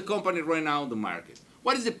price of the company right now in the market.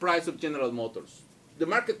 What is the price of General Motors? The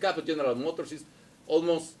market cap of General Motors is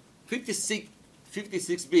almost 56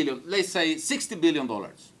 billion, let's say $60 billion.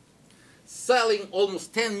 Selling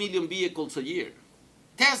almost 10 million vehicles a year.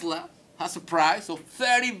 Tesla has a price of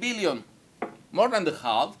 30 billion, more than the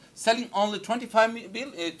half, selling only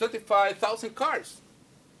 25,000 cars.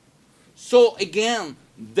 So again,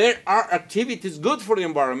 there are activities good for the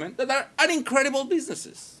environment that are incredible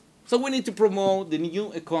businesses. So we need to promote the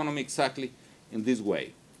new economy exactly in this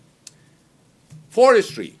way.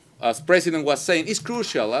 Forestry, as President was saying, is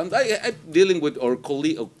crucial. And I'm dealing with our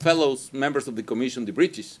fellows, members of the Commission, the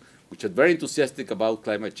British, which are very enthusiastic about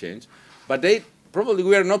climate change. But we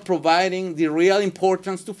are not providing the real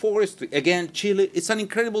importance to forestry. Again, Chile is an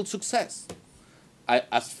incredible success.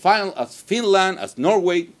 As Finland, as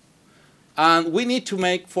Norway, and we need to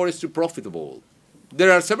make forestry profitable. There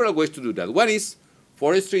are several ways to do that. One is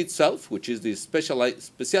forestry itself, which is the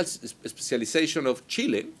specialization of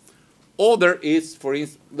Chile. Other is, for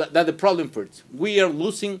instance, that the problem first. We are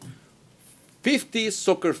losing 50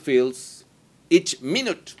 soccer fields each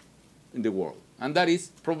minute in the world. And that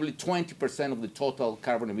is probably 20% of the total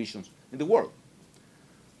carbon emissions in the world.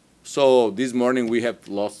 So this morning we have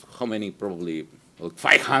lost how many? Probably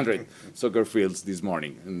 500 soccer fields this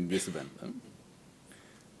morning in this event.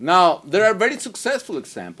 Now, there are very successful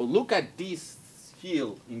examples. Look at this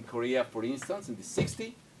hill in Korea, for instance, in the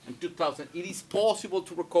 60s and 2000. It is possible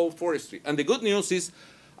to recover forestry. And the good news is,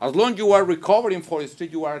 as long as you are recovering forestry,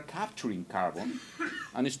 you are capturing carbon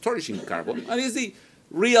and storing carbon. And it's the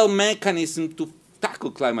real mechanism to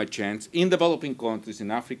tackle climate change in developing countries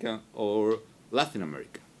in Africa or Latin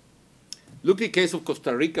America. Look at the case of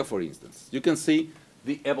Costa Rica, for instance. You can see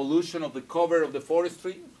the evolution of the cover of the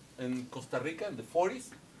forestry in Costa Rica in the 40s.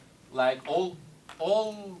 Like all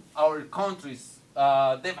our countries,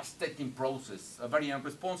 devastating process, a very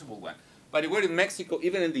irresponsible one. But we're in Mexico,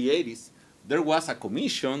 even in the 80s, there was a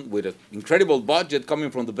commission with an incredible budget coming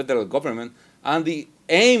from the federal government, and the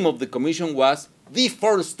aim of the commission was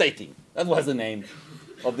deforesting. That was the name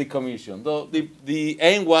of the commission. The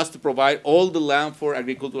aim was to provide all the land for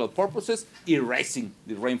agricultural purposes, erasing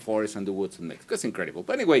the rainforest and the woods in Mexico. That's incredible.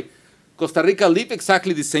 But anyway, Costa Rica lived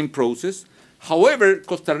exactly the same process. However,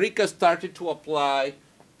 Costa Rica started to apply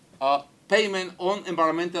payment on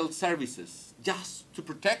environmental services just to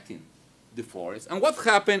protecting the forest. And what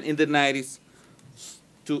happened in the 90s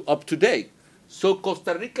to up to date? So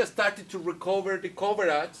Costa Rica started to recover the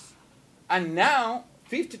coverage, and now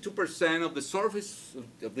 52% of the surface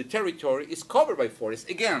of the territory is covered by forests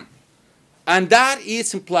again. And that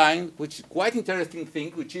is implying, which is quite interesting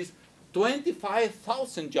thing, which is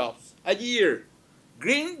 25,000 jobs a year.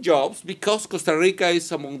 Green jobs, because Costa Rica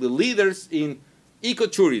is among the leaders in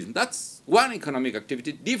ecotourism. That's one economic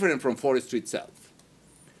activity different from forestry itself.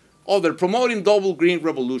 Other, promoting double green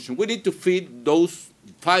revolution. We need to feed those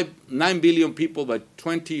 9 billion people by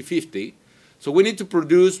 2050. So we need to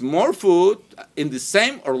produce more food in the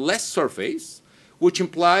same or less surface, which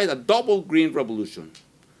implied a double green revolution.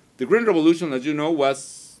 The green revolution, as you know,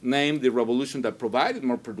 was named the revolution that provided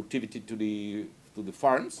more productivity to the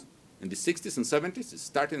farms in the 60s and 70s. It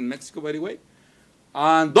started in Mexico, by the way.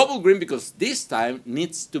 And double green because this time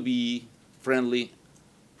needs to be friendly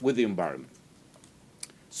with the environment.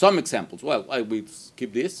 Some examples. Well, I will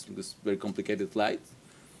skip this very complicated slide.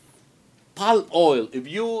 Palm oil. If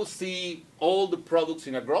you see all the products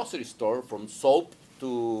in a grocery store, from soap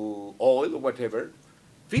to oil or whatever,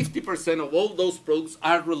 50% of all those products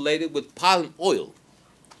are related with palm oil,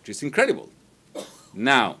 which is incredible.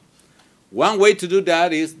 Now, one way to do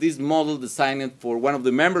that is this model designed for one of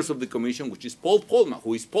the members of the commission, which is Paul Polman,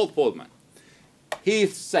 who is Paul Polman. He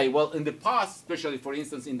say, well, in the past, especially for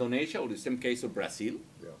instance Indonesia or the same case of Brazil,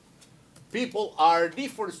 people are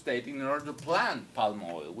deforesting in order to plant palm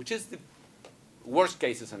oil, which is the worst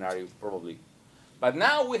case scenario probably. But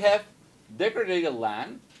now we have degraded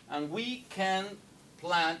land, and we can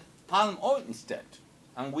plant palm oil instead,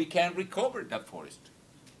 and we can recover that forest.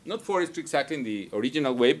 Not forestry exactly in the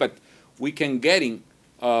original way, but we can get in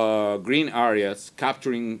green areas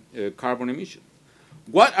capturing carbon emissions.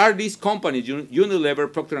 What are these companies,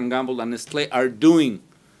 Unilever, Procter & Gamble, and Nestlé, are doing?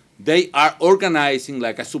 They are organizing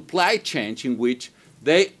like a supply chain in which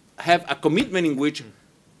they have a commitment in which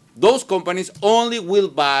those companies only will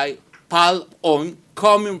buy palm oil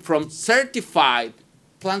coming from certified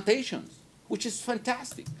plantations, which is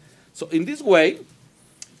fantastic. So in this way,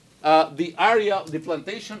 the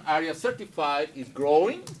plantation area certified is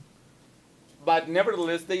growing, but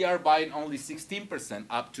nevertheless, they are buying only 16%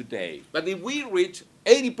 up to date. But if we reach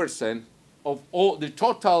 80% of all the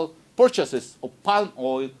total purchases of palm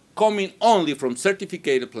oil coming only from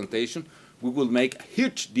certificated plantation, we will make a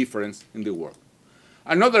huge difference in the world.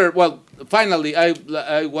 Finally,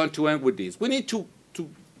 I want to end with this. We need to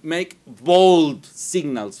make bold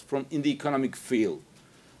signals in the economic field.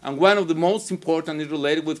 And one of the most important is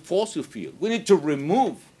related with fossil fuels. We need to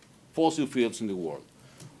remove fossil fuels in the world.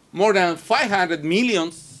 More than 500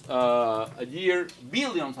 millions a year,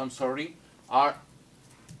 billions, I'm sorry, are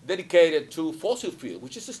dedicated to fossil fuel,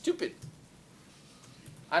 which is stupid.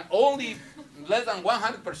 And only less than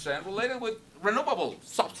 100% related with renewable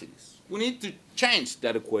subsidies. We need to change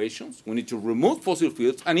that equations. We need to remove fossil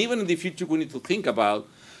fuels, and even in the future, we need to think about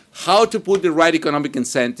how to put the right economic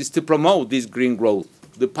incentives to promote this green growth,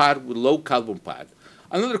 the part with low carbon part.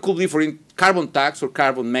 Another could be for carbon tax or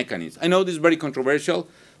carbon mechanism. I know this is very controversial,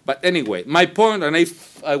 but anyway, my point, and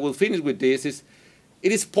I will finish with this, is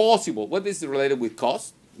it is possible. What is related with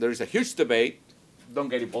cost? There is a huge debate. Don't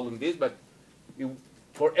get involved in this, but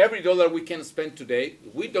for every dollar we can spend today,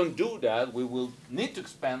 if we don't do that, we will need to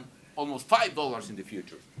spend almost $5 in the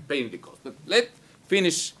future, paying the cost. But let's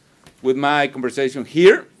finish with my conversation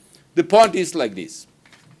here. The point is like this.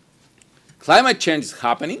 Climate change is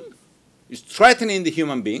happening. It's threatening the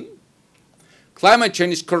human being. Climate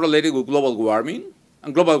change is correlated with global warming,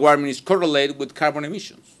 and global warming is correlated with carbon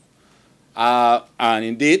emissions. And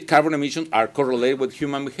indeed, carbon emissions are correlated with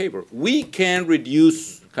human behavior. We can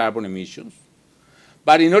reduce carbon emissions,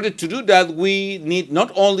 but in order to do that, we need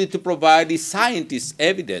not only to provide the scientists'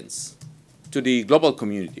 evidence to the global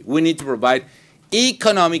community, we need to provide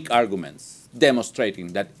economic arguments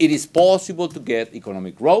demonstrating that it is possible to get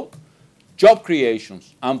economic growth, job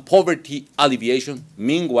creations, and poverty alleviation,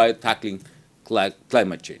 meanwhile tackling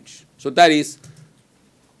climate change. So that is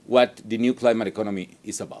what the new climate economy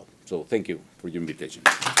is about. So thank you for your invitation.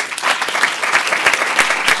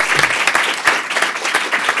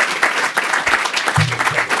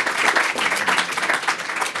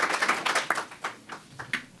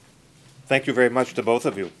 Thank you very much to both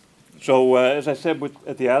of you. So as I said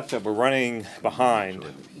at the outset, we're running behind.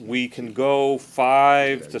 We can go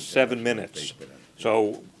 5 to 7 minutes.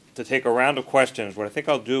 So to take a round of questions, what I think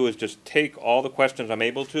I'll do is just take all the questions I'm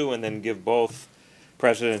able to and then give both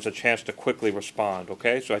presidents a chance to quickly respond,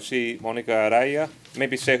 okay? So I see Monica Araya.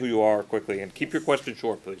 Maybe say who you are quickly and keep your question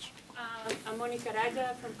short, please. I'm Monica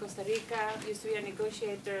Araya from Costa Rica, used to be a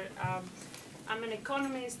negotiator. I'm an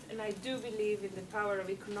economist, and I do believe in the power of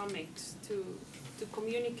economics to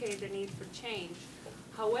communicate the need for change.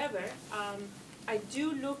 However, I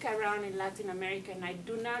do look around in Latin America, and I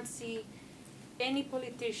do not see any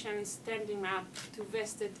politicians standing up to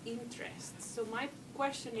vested interests. So my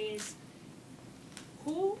question is,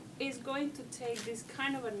 who is going to take this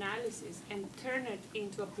kind of analysis and turn it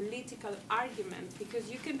into a political argument?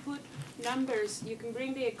 Because you can put numbers, you can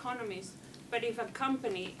bring the economists, but if a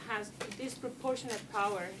company has disproportionate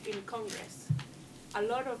power in Congress, a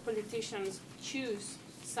lot of politicians choose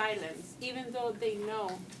silence, even though they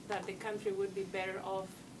know that the country would be better off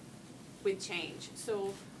with change.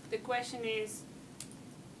 So the question is,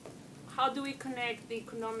 how do we connect the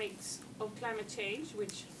economics of climate change,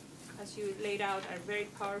 which, as you laid out, are very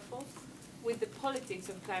powerful, with the politics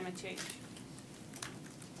of climate change?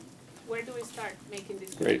 Where do we start making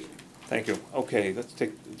this connection? Great. Thank you. Okay, let's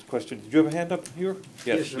take this question. Did you have a hand up here?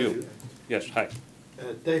 Yes, you. Yes, hi.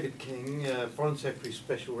 David King, Foreign Secretary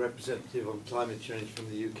Special Representative on Climate Change from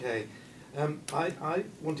the UK. I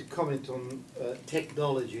want to comment on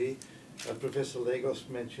technology. Professor Lagos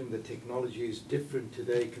mentioned that technology is different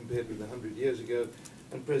today compared with 100 years ago,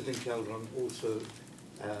 and President Calderón also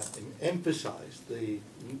emphasized the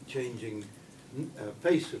changing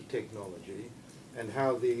face of technology and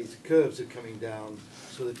how these curves are coming down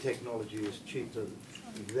so that technology is cheaper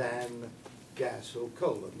than gas or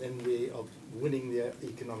coal, and then we are winning the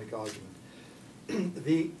economic argument.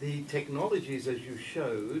 the technologies, as you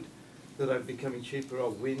showed, that are becoming cheaper are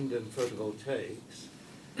wind and photovoltaics.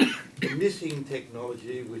 The missing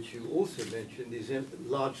technology, which you also mentioned, is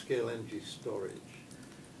large-scale energy storage.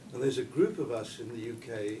 And there's a group of us in the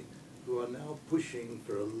UK who are now pushing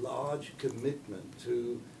for a large commitment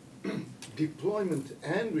to deployment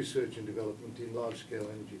and research and development in large-scale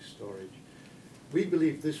energy storage. We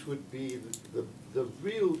believe this would be the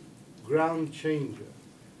real ground changer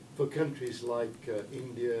for countries like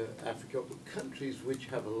India, Africa, countries which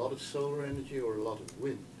have a lot of solar energy or a lot of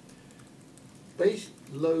wind. Base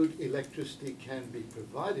load electricity can be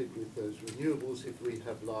provided with those renewables if we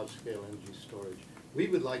have large-scale energy storage. We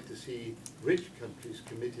would like to see rich countries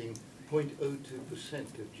committing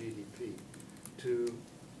 0.02% of GDP to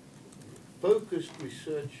focused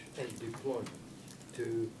research and deployment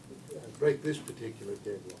to break this particular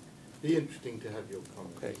deadlock. Be interesting to have your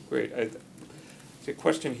comments. Okay, great. See,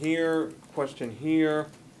 question here,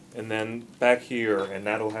 and then back here, and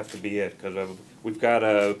that'll have to be it, because we've got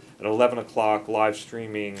an 11 o'clock live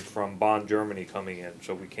streaming from Bonn, Germany coming in,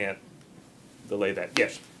 so we can't delay that.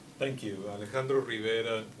 Yes? Thank you. Alejandro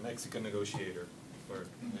Rivera, Mexican negotiator for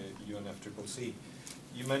UNFCCC.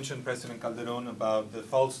 You mentioned President Calderón about the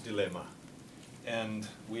false dilemma, and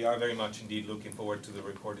we are very much indeed looking forward to the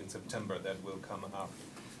report in September that will come up.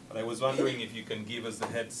 But I was wondering if you can give us the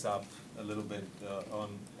heads up a little bit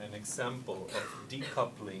on an example of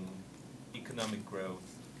decoupling economic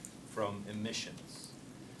growth from emissions.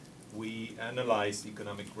 We analyzed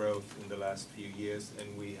economic growth in the last few years,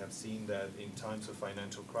 and we have seen that in times of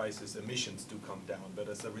financial crisis, emissions do come down, but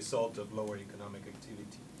as a result of lower economic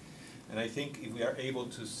activity. And I think if we are able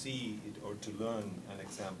to see it or to learn an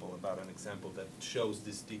example that shows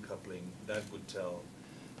this decoupling, that would tell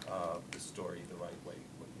the story the right way.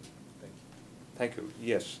 Thank you. Thank you.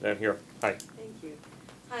 Yes, down here. Hi. Thank you.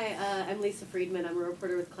 Hi, I'm Lisa Friedman. I'm a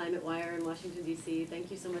reporter with Climate Wire in Washington, D.C. Thank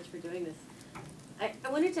you so much for doing this. I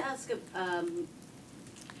wanted to ask the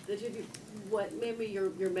two of you what maybe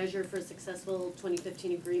your measure for a successful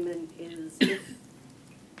 2015 agreement is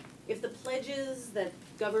if the pledges that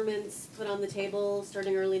governments put on the table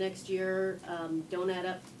starting early next year don't add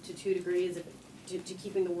up to 2 degrees, to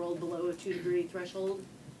keeping the world below a 2-degree threshold,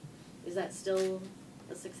 is that still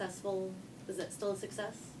a successful, is that still a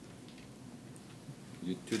success?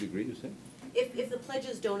 2 degrees, you say? If the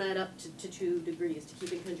pledges don't add up to 2 degrees, to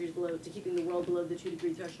keeping the world below the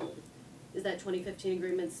 2-degree threshold, is that 2015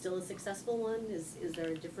 agreement still a successful one? Is there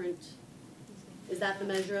a different, is that the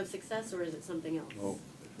measure of success, or is it something else? Oh.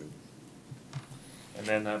 And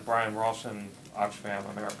then Brian Rawson, Oxfam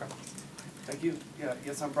America. Thank you.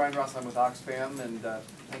 Yes, I'm Brian Ross. I'm with Oxfam, and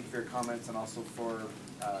thank you for your comments, and also for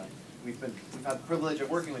we've had the privilege of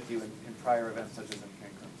working with you in prior events such as in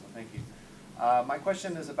Cancun. So thank you. My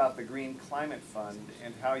question is about the Green Climate Fund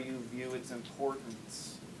and how you view its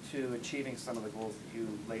importance to achieving some of the goals that you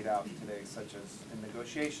laid out today, such as in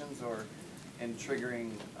negotiations or in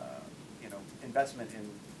triggering, investment in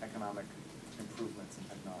economic improvements and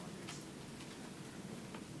technologies.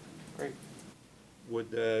 Great.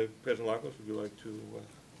 Would President Lagos, would you like to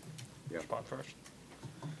respond first?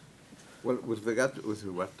 Well, with regard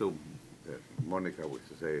to Monica was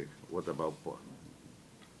to say, what about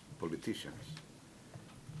politicians?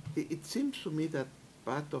 It seems to me that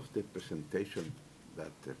part of the presentation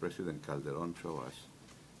that President Calderón showed us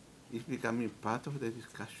is becoming part of the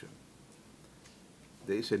discussion.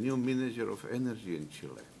 There is a new Minister of Energy in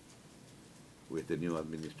Chile with the new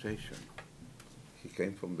administration. He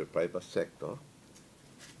came from the private sector,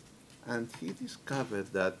 and he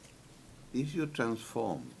discovered that if you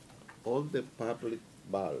transform all the public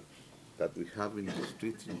bulbs that we have in the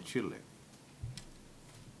streets in Chile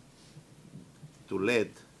to LED,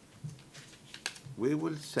 we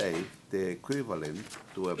will save the equivalent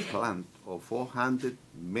to a plant of 400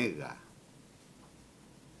 megas.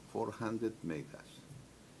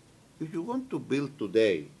 If you want to build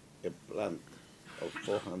today a plant of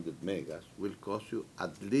 400 megas, will cost you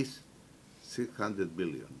at least 600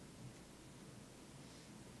 billion.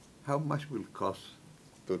 How much will cost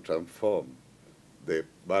to transform the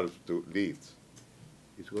bulbs to LEDs?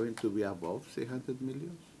 It's going to be above 600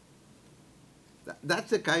 million. That's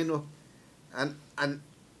the kind of, and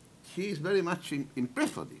he is very much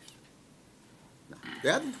impressed with this. Now,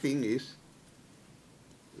 the other thing is,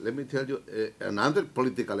 let me tell you another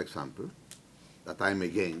political example that I'm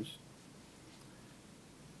against.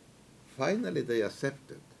 Finally, they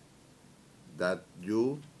accepted that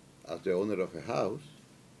you, as the owner of a house,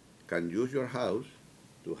 can use your house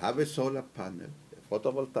to have a solar panel, a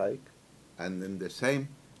photovoltaic, and in the same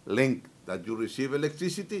link that you receive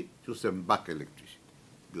electricity, you send back electricity.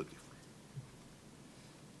 Beautiful.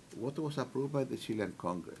 what was approved by the Chilean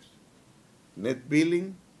Congress? Net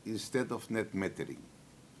billing instead of net metering.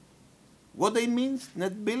 What they means,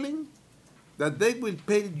 net billing? That they will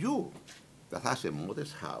pay you, that has a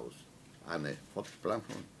modest house and a hot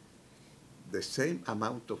platform, the same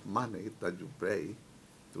amount of money that you pay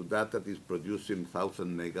to that is producing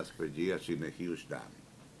 1,000 megas per year in a huge dam.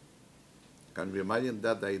 Can you imagine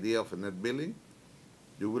that idea of a net billing?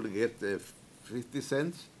 You will get 50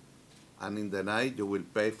 cents, and in the night you will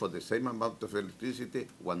pay for the same amount of electricity,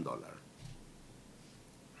 $1.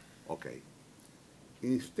 Okay.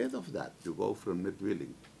 Instead of that, you go from net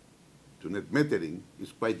billing to net metering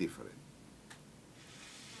is quite different.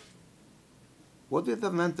 What is the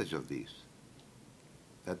advantage of this?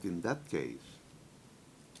 That in that case,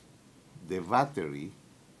 the battery,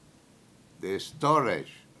 the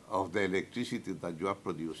storage of the electricity that you are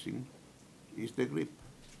producing is the grid,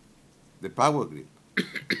 the power grid.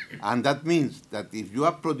 And that means that if you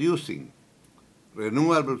are producing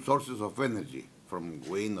renewable sources of energy from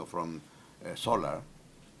wind or from solar,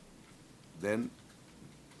 then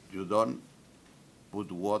you don't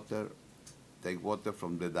put water, take water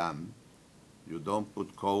from the dam, you don't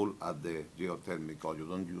put coal at the geothermal, or you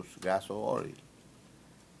don't use gas or oil.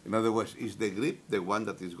 In other words, is the grid the one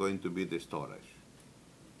that is going to be the storage?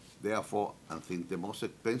 Therefore, I think the most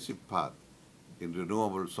expensive part in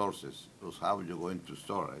renewable sources is how you're going to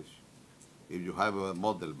storage. If you have a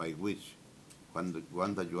model by which when the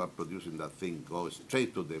one that you are producing that thing goes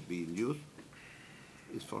straight to the being used,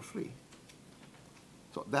 it's for free.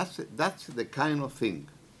 So that's the kind of thing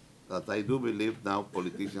that I do believe now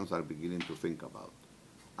politicians are beginning to think about.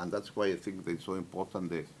 And that's why I think that it's so important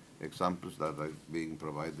the examples that are being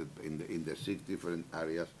provided in the 6 different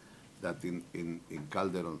areas that in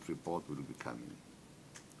Calderón's report will be coming.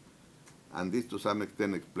 And this to some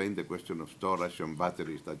extent explains the question of storage and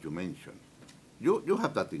batteries that you mentioned. You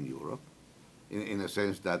have that in Europe, in a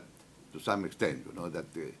sense that to some extent, you know, that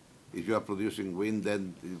if you are producing wind,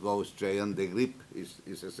 then it goes straight, and the grip is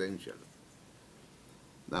essential.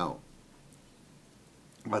 Now,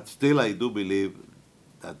 but still I do believe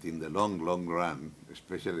that in the long run,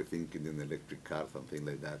 especially thinking in electric cars and things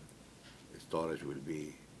like that, storage will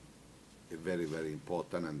be very, very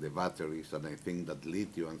important, and the batteries, and I think that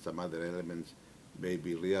lithium and some other elements may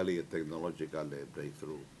be really a technological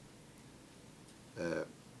breakthrough.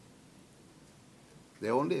 The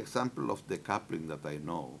only example of decoupling that I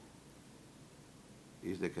know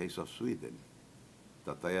is the case of Sweden,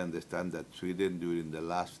 that I understand that Sweden during the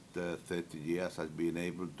last 30 years has been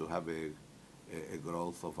able to have a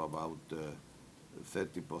growth of about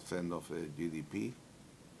 30% of GDP,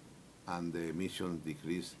 and the emissions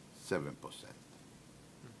decreased 7%.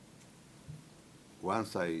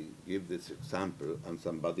 Once I give this example, and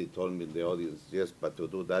somebody told me in the audience, yes, but to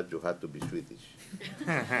do that you had to be Swedish.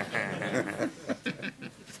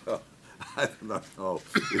 So I do not know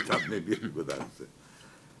if that may be a good answer.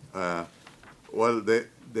 Well,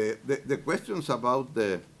 the questions about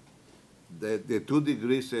the 2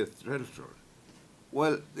 degrees threshold.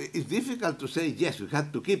 Well, it's difficult to say yes, we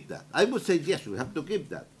have to keep that. I would say yes, we have to keep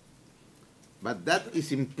that. But that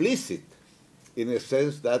is implicit in a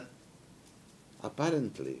sense that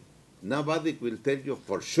apparently nobody will tell you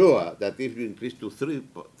for sure that if you increase to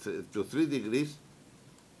 3 degrees,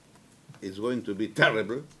 it's going to be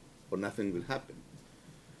terrible or nothing will happen.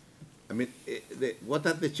 I mean, what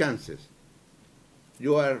are the chances?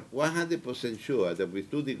 You are 100% sure that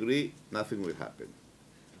with 2 degrees, nothing will happen.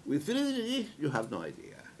 With 3 degrees, you have no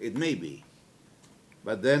idea. It may be.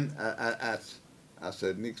 But then, as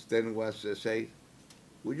Nick Stern was saying,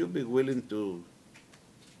 would you be willing to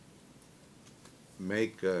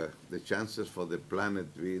make the chances for the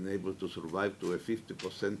planet being able to survive to a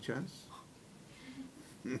 50% chance?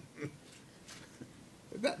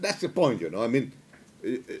 That's the point, you know. I mean,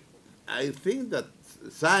 I think that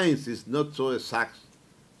science is not so exact.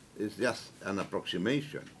 It's just an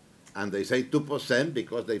approximation. And they say 2%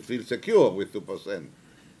 because they feel secure with 2%.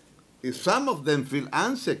 If some of them feel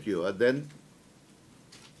unsecure, then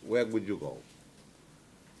where would you go?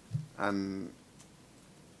 And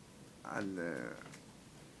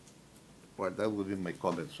well, that would be my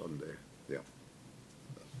comments on the, yeah.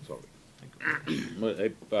 Sorry. Well,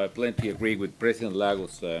 I plenty agree with President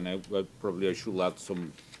Lagos, and I probably should add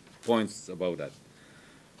some points about that.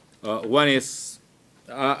 One is,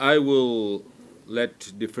 I will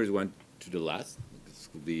let the first one to the last. This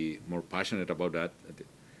could be more passionate about that.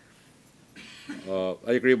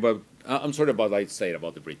 I agree about, I'm sorry about what I said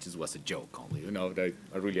about the bridge. This was a joke only, you know.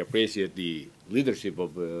 I really appreciate the leadership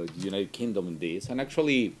of the United Kingdom in this. And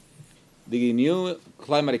actually, the new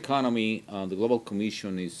climate economy, the Global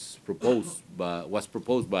Commission was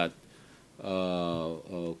proposed by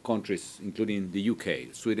countries including the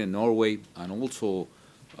UK, Sweden, Norway, and also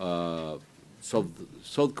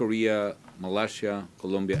South Korea, Malaysia,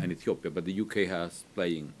 Colombia, and Ethiopia. But the UK has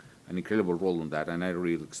playing an incredible role on that, and I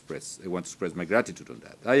want to express my gratitude on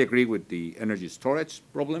that. I agree with the energy storage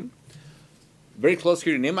problem. Very close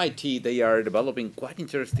here in MIT, they are developing quite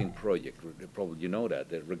interesting project. Probably you know that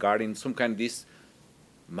regarding some kind of this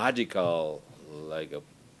magical,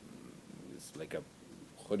 it's like a,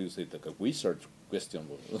 how do you say it, like a research question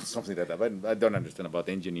or something like that. I don't understand about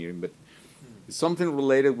engineering, but it's something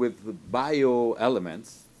related with bio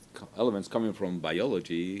elements coming from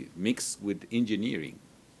biology mixed with engineering.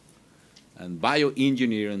 And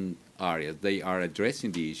bioengineering areas, they are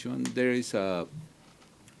addressing the issue, and there is a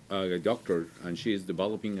doctor, and she is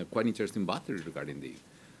developing a quite interesting battery regarding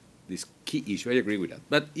this key issue. I agree with that.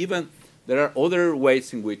 But even there are other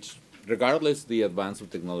ways in which, regardless the advance of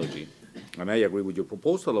technology, and I agree with your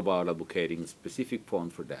proposal about advocating specific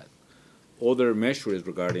funds for that. Other measures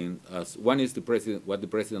regarding one is what the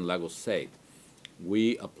President Lagos said.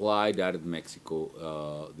 We apply that in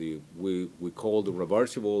Mexico. We call the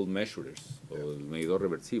reversible measures, or medidor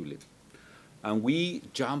reversible. And we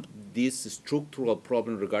jump this structural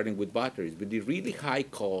problem regarding with batteries. But the really high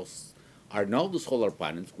costs are not the solar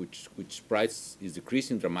panels, which price is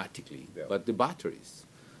decreasing dramatically, but the batteries.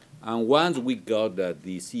 And once we got that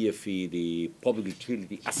the CFE, the public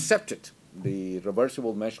utility, accepted the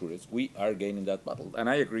reversible measures, we are gaining that battle. And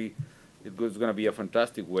I agree, it's going to be a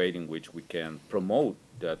fantastic way in which we can promote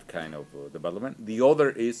that kind of development. The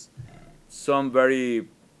other is some very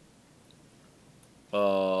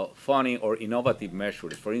funny or innovative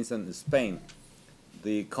measures. For instance, in Spain,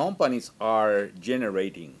 the companies are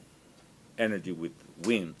generating energy with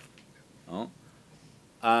wind.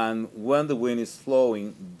 And when the wind is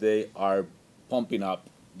flowing, they are pumping up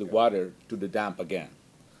the water to the dam again.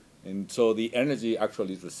 And so the energy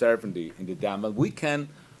actually is reserved in the dam. And we can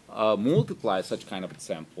multiply such kind of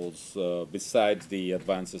examples besides the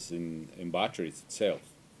advances in batteries itself.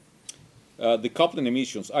 The coupling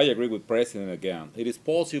emissions, I agree with President again. It is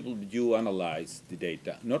possible you analyze the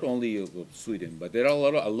data, not only of Sweden, but there are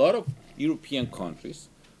a lot of European countries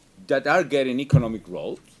that are getting economic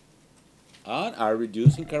growth and are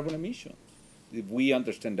reducing carbon emissions, if we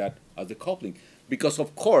understand that as a coupling. Because,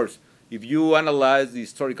 of course, if you analyze the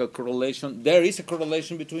historical correlation, there is a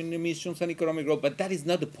correlation between emissions and economic growth, but that is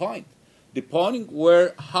not the point. The point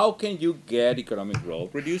where how can you get economic growth,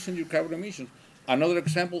 reducing your carbon emissions? Another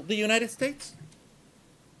example, the United States.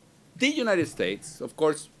 The United States, of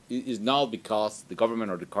course, is not because the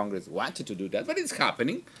government or the Congress wanted to do that, but it's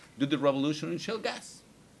happening due to the revolution in shale gas.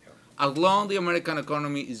 As long as the American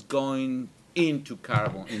economy is going into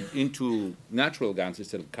carbon, into natural gas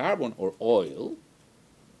instead of carbon or oil,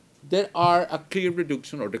 there are a clear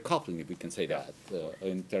reduction or decoupling, if we can say that,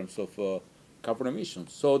 in terms of carbon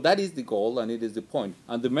emissions. So that is the goal, and it is the point.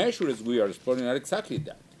 And the measures we are exploring are exactly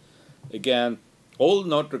that. Again, all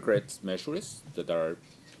not regrets measures that are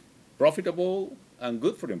profitable and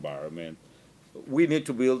good for the environment. We need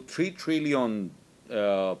to build 3 trillion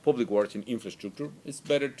public works in infrastructure. It's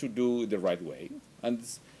better to do it the right way. And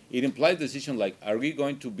it implies decisions like, are we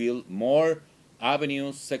going to build more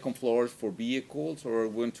avenues, second floors for vehicles, or are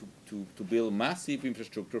we going to build massive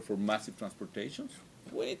infrastructure for massive transportations?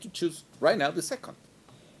 We need to choose right now the second.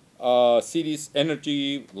 Cities,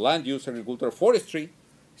 energy, land use, agriculture, forestry.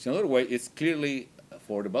 It's another way. It's clearly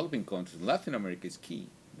for developing countries. Latin America is key,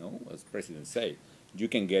 as President said. You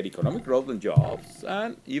can get economic growth and jobs,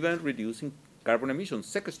 and even reducing carbon emissions,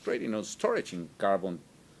 sequestrating or storaging carbon.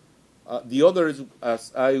 The other is,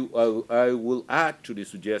 as I will add to the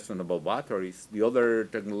suggestion about batteries, the other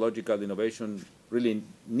technological innovation really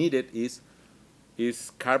needed is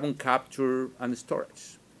carbon capture and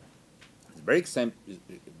storage. It's very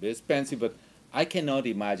expensive, but I cannot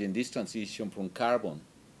imagine this transition from carbon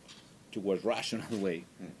towards rational way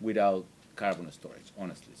without carbon storage,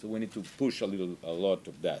 honestly. So we need to push a lot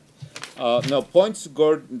of that. Now, points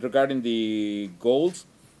regarding the goals.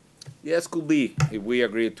 Yes, could be if we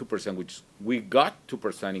agree at 2%, which we got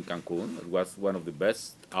 2% in Cancun. It was one of the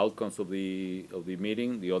best outcomes of the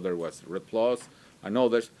meeting. The other was RED Plus and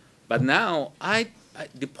others. But now,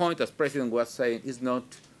 the point, as President was saying, is not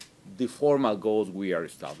the formal goals we are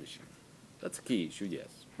establishing. That's a key issue,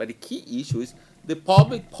 yes. But the key issue is the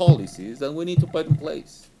public policies that we need to put in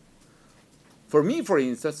place. For me, for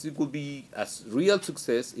instance, it would be a real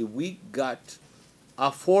success if we got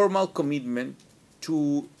a formal commitment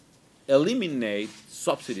to eliminate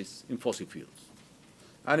subsidies in fossil fuels.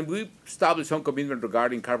 And if we establish some commitment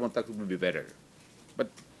regarding carbon tax, it would be better. But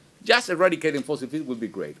just eradicating fossil fuels would be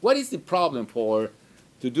great. What is the problem to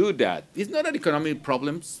do that? It's not an economic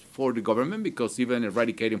problem for the government, because even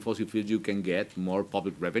eradicating fossil fuels, you can get more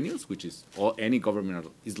public revenues, which is any government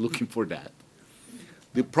is looking for that.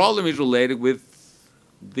 The problem is related with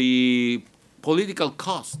the political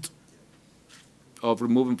cost of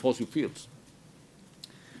removing fossil fuels.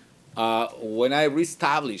 When I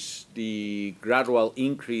reestablished the gradual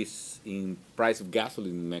increase in price of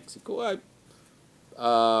gasoline in Mexico,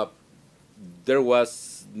 there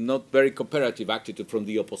was not very cooperative attitude from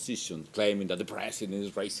the opposition, claiming that the president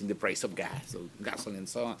is raising the price of gasoline and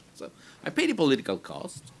so on. So I paid the political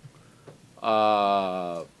cost.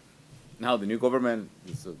 Now the new government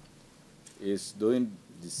is doing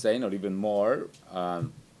the same or even more,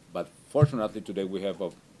 but fortunately today we have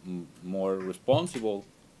a more responsible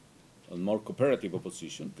and more cooperative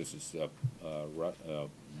opposition. This is a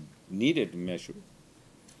needed measure.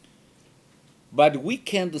 But we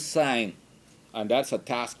can design, and that's a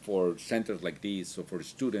task for centers like this, so for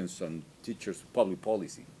students and teachers of public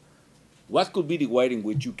policy, what could be the way in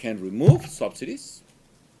which you can remove subsidies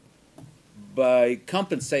by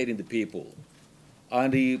compensating the people.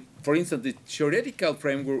 And for instance, the theoretical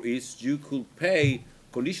framework is you could pay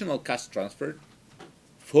conditional cash transfer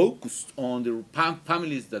focused on the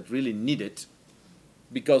families that really need it,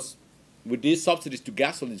 because with these subsidies to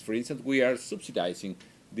gasoline, for instance, we are subsidizing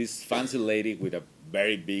this fancy lady with a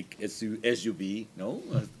very big SUV,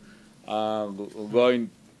 going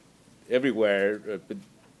everywhere, but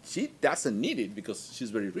she doesn't need it because she's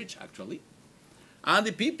very rich, actually. And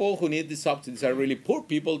the people who need the subsidies are really poor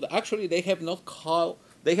people. Actually, they have not car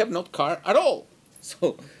at all.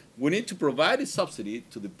 So we need to provide a subsidy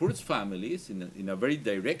to the poorest families in a very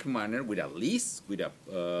direct manner, with a list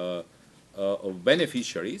of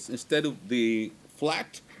beneficiaries, instead of the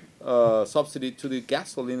flat subsidy to the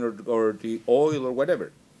gasoline or the oil or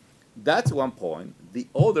whatever. That's one point. The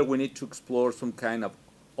other, we need to explore some kind of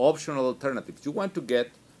optional alternatives. You want to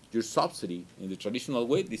get your subsidy in the traditional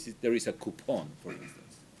way, there is a coupon, for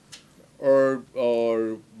instance.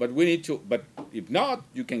 But if not,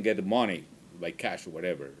 you can get the money by cash or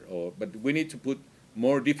whatever. But we need to put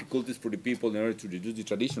more difficulties for the people in order to reduce the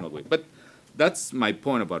traditional way. But that's my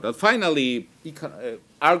point about that. Finally,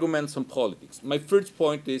 arguments on politics. My first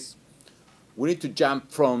point is we need to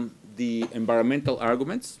jump from the environmental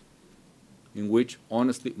arguments, in which,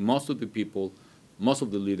 honestly, most of the people, most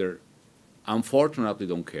of the leaders, unfortunately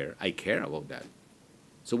don't care. I care about that.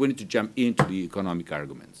 So we need to jump into the economic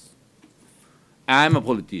arguments. I'm a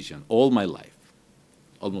politician all my life,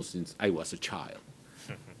 almost since I was a child.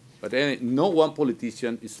 But no one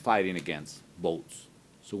politician is fighting against votes.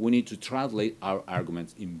 So we need to translate our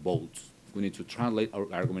arguments in votes. We need to translate our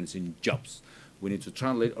arguments in jobs. We need to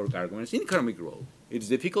translate our arguments in economic growth. It's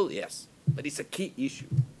difficult, yes, but it's a key issue.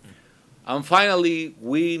 And finally,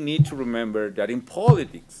 we need to remember that in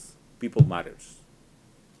politics, people matters.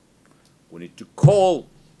 We need to call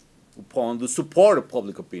upon the support of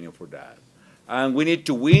public opinion for that. And we need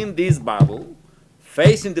to win this battle,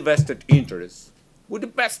 facing the vested interests, with the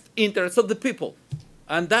best interests of the people.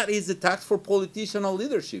 And that is the task for politician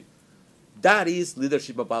leadership. That is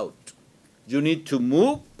leadership about. You need to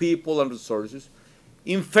move people and resources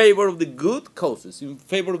in favor of the good causes, in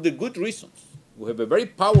favor of the good reasons. We have a very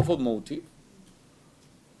powerful motive.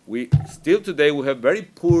 Still today, we have very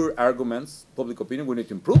poor arguments, public opinion. We need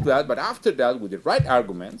to improve that. But after that, with the right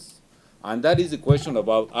arguments, and that is the question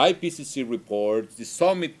about IPCC reports, the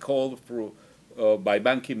summit called for, by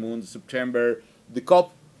Ban Ki-moon in September, the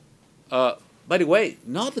COP. By the way,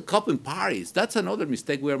 not the COP in Paris. That's another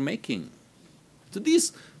mistake we are making. So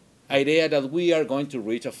this idea that we are going to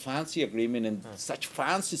reach a fancy agreement in such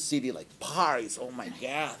fancy city like Paris, oh my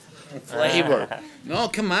God, flavor. No,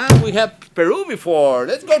 come on, we have Peru before.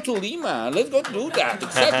 Let's go to Lima. Let's go do that,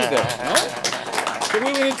 exactly there, no? So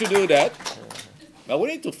we need to do that, but we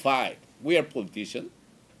need to fight. We are politicians,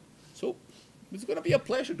 so it's going to be a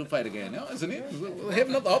pleasure to fight again, no? Isn't it? We have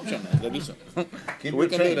no option. We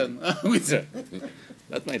can do that.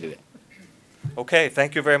 That's my idea. Okay,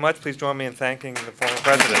 thank you very much. Please join me in thanking the former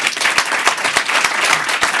president.